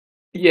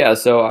 Yeah,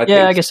 so I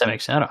guess that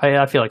makes sense.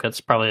 I feel like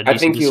that's probably a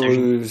decent decision. I think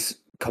you lose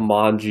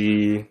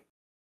Kamanji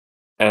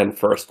and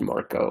first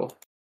Marco.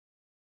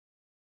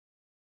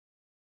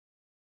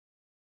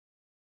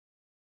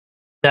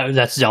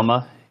 That's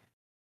Zelma.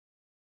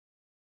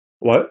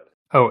 What?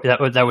 Oh,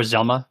 that was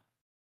Zelma.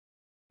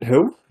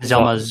 Who?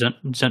 Zelma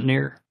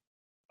Zuntner.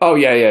 Oh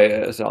yeah,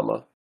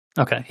 Zelma.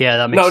 Okay, yeah,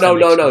 that makes sense. No.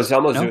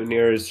 Zelma no?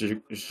 Zuntner is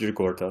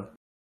Jugorta.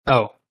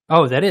 Oh,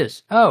 that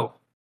is. Oh,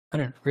 I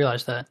didn't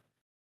realize that.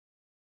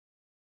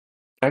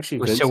 Actually,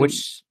 Vincent. So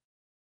which?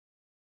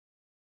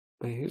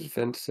 Who's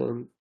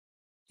Vincent?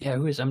 Yeah,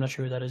 who is? I'm not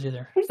sure who that is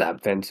either. Who's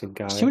that Vincent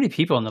guy? There's too many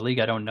people in the league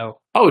I don't know.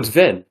 Oh, it's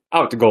Vin.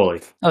 Oh, it's a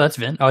goalie. Oh, that's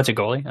Vin. Oh, it's a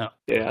goalie. Oh,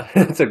 yeah,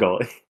 it's a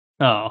goalie.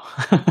 Oh,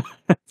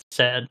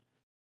 sad.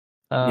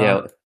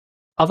 Yeah.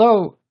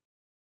 Although,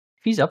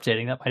 if he's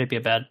updating, that might be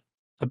a bad.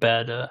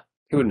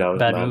 Who knows?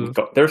 Bad man. move.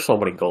 There's so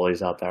many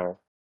goalies out there.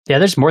 Yeah,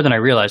 there's more than I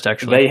realized.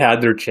 Actually, they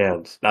had their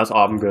chance. That's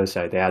all I'm going to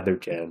say. They had their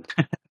chance.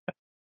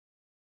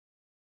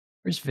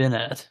 Where's Vin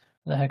at?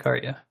 Where the heck are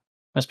you?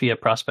 Must be a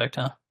prospect,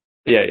 huh?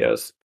 Yeah,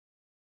 yes.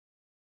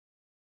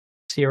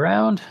 Is he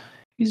around?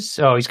 He's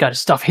got his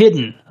stuff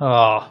hidden.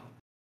 Oh,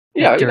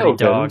 yeah, dirty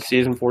dog.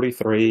 Season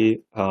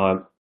 43.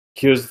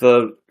 He was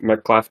the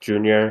McClaff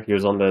Jr. He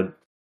was on the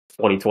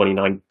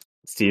 2029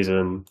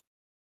 season.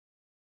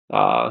 He's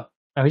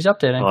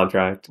updating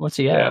contract. What's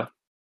he at? Yeah,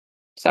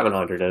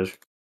 700-ish.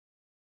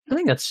 I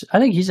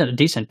think he's a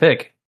decent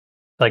pick,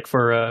 like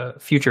for a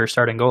future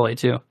starting goalie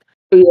too.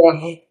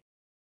 Yeah.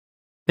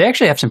 They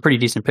actually have some pretty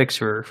decent picks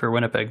for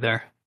Winnipeg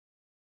there.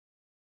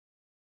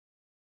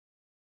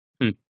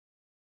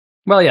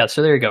 Well, yeah,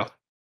 so there you go.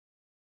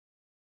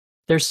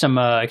 There's some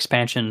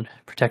expansion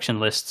protection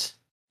lists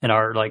in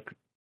our like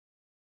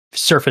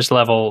surface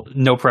level,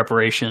 no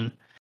preparation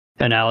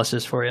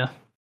analysis for you.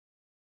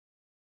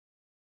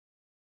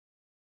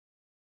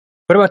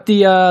 What about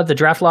the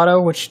draft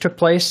lotto, which took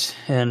place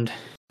and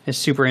is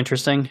super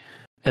interesting,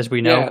 as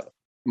we know?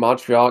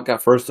 Montreal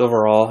got first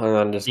overall, and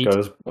then just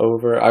goes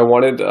over. I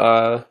wanted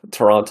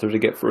Toronto to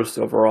get first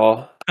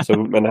overall, so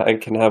Manhattan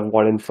can have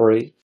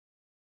 1-3.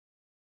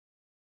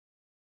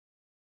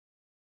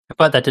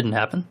 But that didn't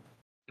happen.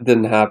 It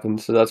didn't happen,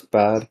 so that's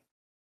bad.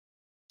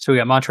 So we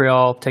got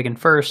Montreal taken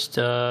first,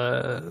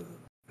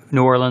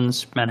 New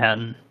Orleans,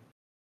 Manhattan,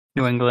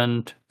 New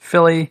England,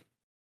 Philly,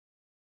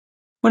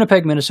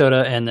 Winnipeg,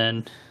 Minnesota, and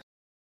then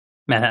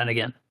Manhattan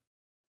again.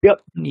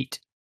 Yep. Neat.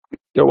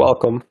 You're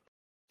welcome.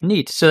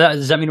 Neat. So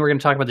does that mean we're going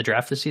to talk about the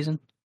draft this season?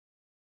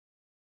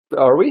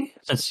 Are we?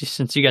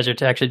 Since you guys are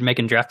actually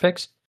making draft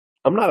picks?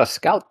 I'm not a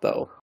scout,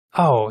 though.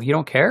 Oh, you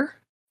don't care?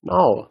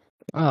 No.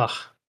 Ugh.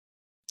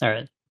 All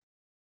right.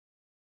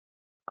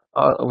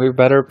 We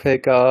better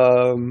pick.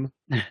 I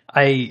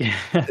think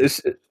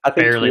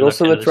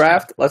Tweedle's in the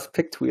draft. Let's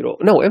pick Tweedle.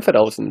 No,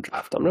 Infidel's in the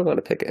draft. I'm not going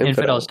to pick Infidel.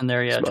 Infidel's in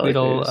there, yeah.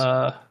 Tweedle.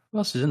 Who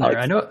else is in there?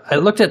 I know. I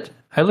looked at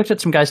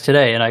some guys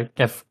today, and I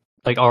have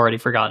already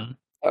forgotten.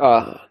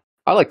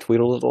 I like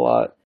Tweedle a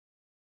lot.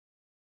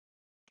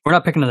 We're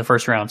not picking in the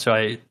first round, so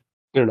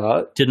You're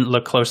not? Didn't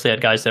look closely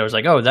at guys that I was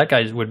like, oh, that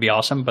guy would be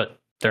awesome, but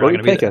they're not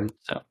going to be there.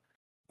 So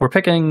we're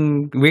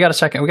picking. We got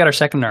our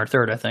second and our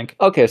third, I think.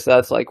 Okay, so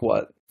that's like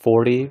what,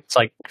 40? It's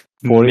like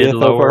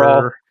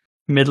 40th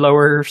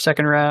mid-lower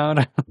second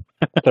round.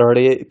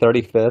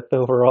 35th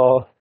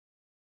overall.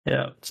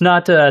 Yeah, it's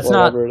not. It's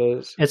Whatever not. It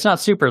is. It's not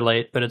super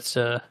late, but it's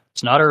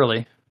not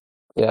early.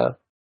 Yeah.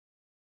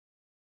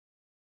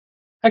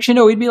 Actually,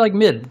 no, we'd be like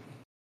mid.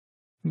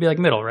 We'd be like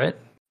middle, right?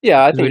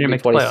 Yeah, I think we didn't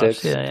make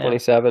 26,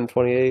 27,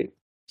 28.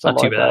 It's not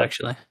too like bad, that.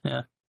 actually.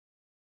 Yeah.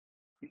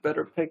 You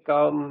better pick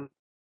that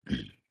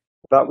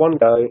one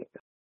guy.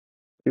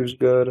 He was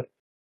good.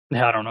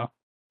 Yeah, I don't know.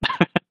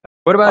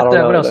 What about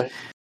what else? Do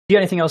you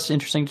got anything else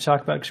interesting to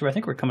talk about? Because I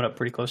think we're coming up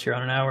pretty close here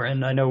on an hour,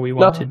 and I know we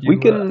want to do. We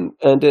can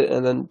end it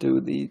and then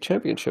do the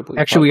championship.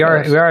 Actually, we are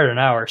at an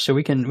hour, so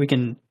we can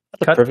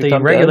cut the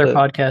regular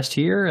podcast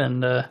here,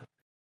 and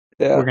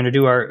we're going to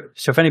do our.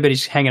 So if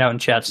anybody's hanging out in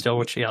chat still,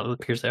 which it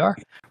appears they are,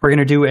 we're going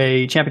to do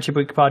a championship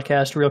week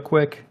podcast real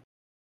quick,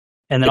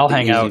 and then I'll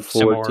hang out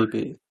some more.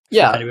 TP.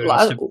 Yeah,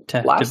 last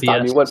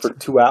time you went for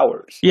 2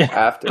 hours. Yeah,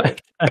 after.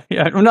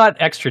 Yeah, well, not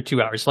extra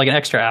 2 hours, like an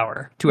extra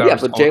hour. 2 hours. Yeah,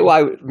 but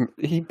JY,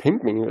 he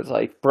pinged me. He was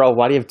like, "Bro,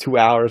 why do you have 2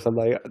 hours?" I'm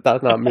like,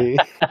 "That's not me."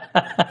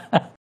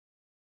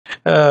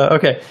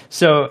 Okay,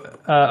 so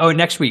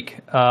next week.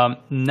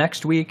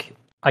 Next week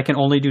I can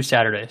only do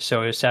Saturday.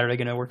 So is Saturday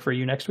going to work for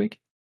you next week?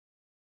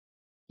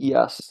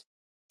 Yes.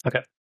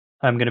 Okay,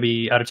 I'm going to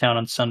be out of town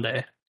on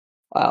Sunday.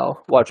 Wow,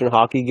 watching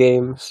hockey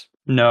games?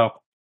 No.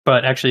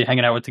 But actually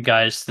hanging out with the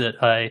guys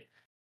that I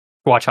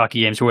watch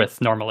hockey games with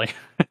normally.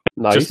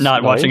 Nice. Just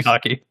not watching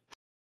hockey.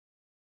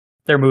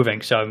 They're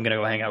moving, so I'm going to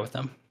go hang out with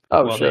them.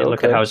 Oh, they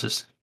look at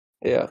houses.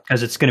 Yeah.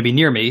 Because it's going to be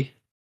near me.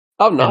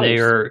 Oh, nice. And they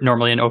are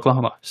normally in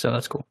Oklahoma, so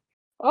that's cool.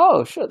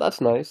 Oh, shit, that's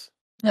nice.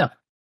 Yeah.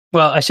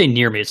 Well, I say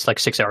near me, it's like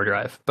 6 hour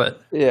drive,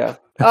 but yeah,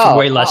 it's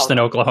way less than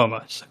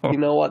Oklahoma. So. You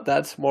know what?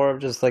 That's more of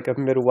just like a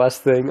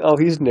Midwest thing. Oh,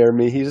 he's near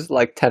me. He's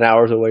like 10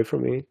 hours away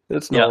from me.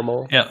 It's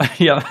normal.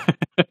 Yeah.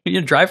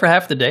 You drive for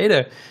half the day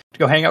to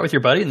go hang out with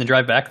your buddy and then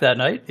drive back that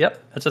night. Yep,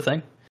 that's a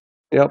thing.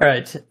 Yep. All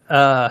right.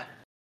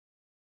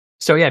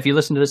 So yeah, if you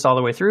listen to this all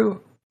the way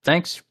through,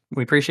 thanks.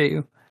 We appreciate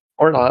you.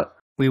 Or not.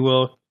 We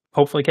will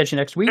hopefully catch you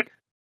next week,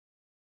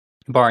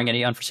 barring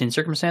any unforeseen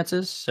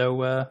circumstances.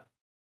 So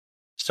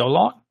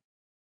long.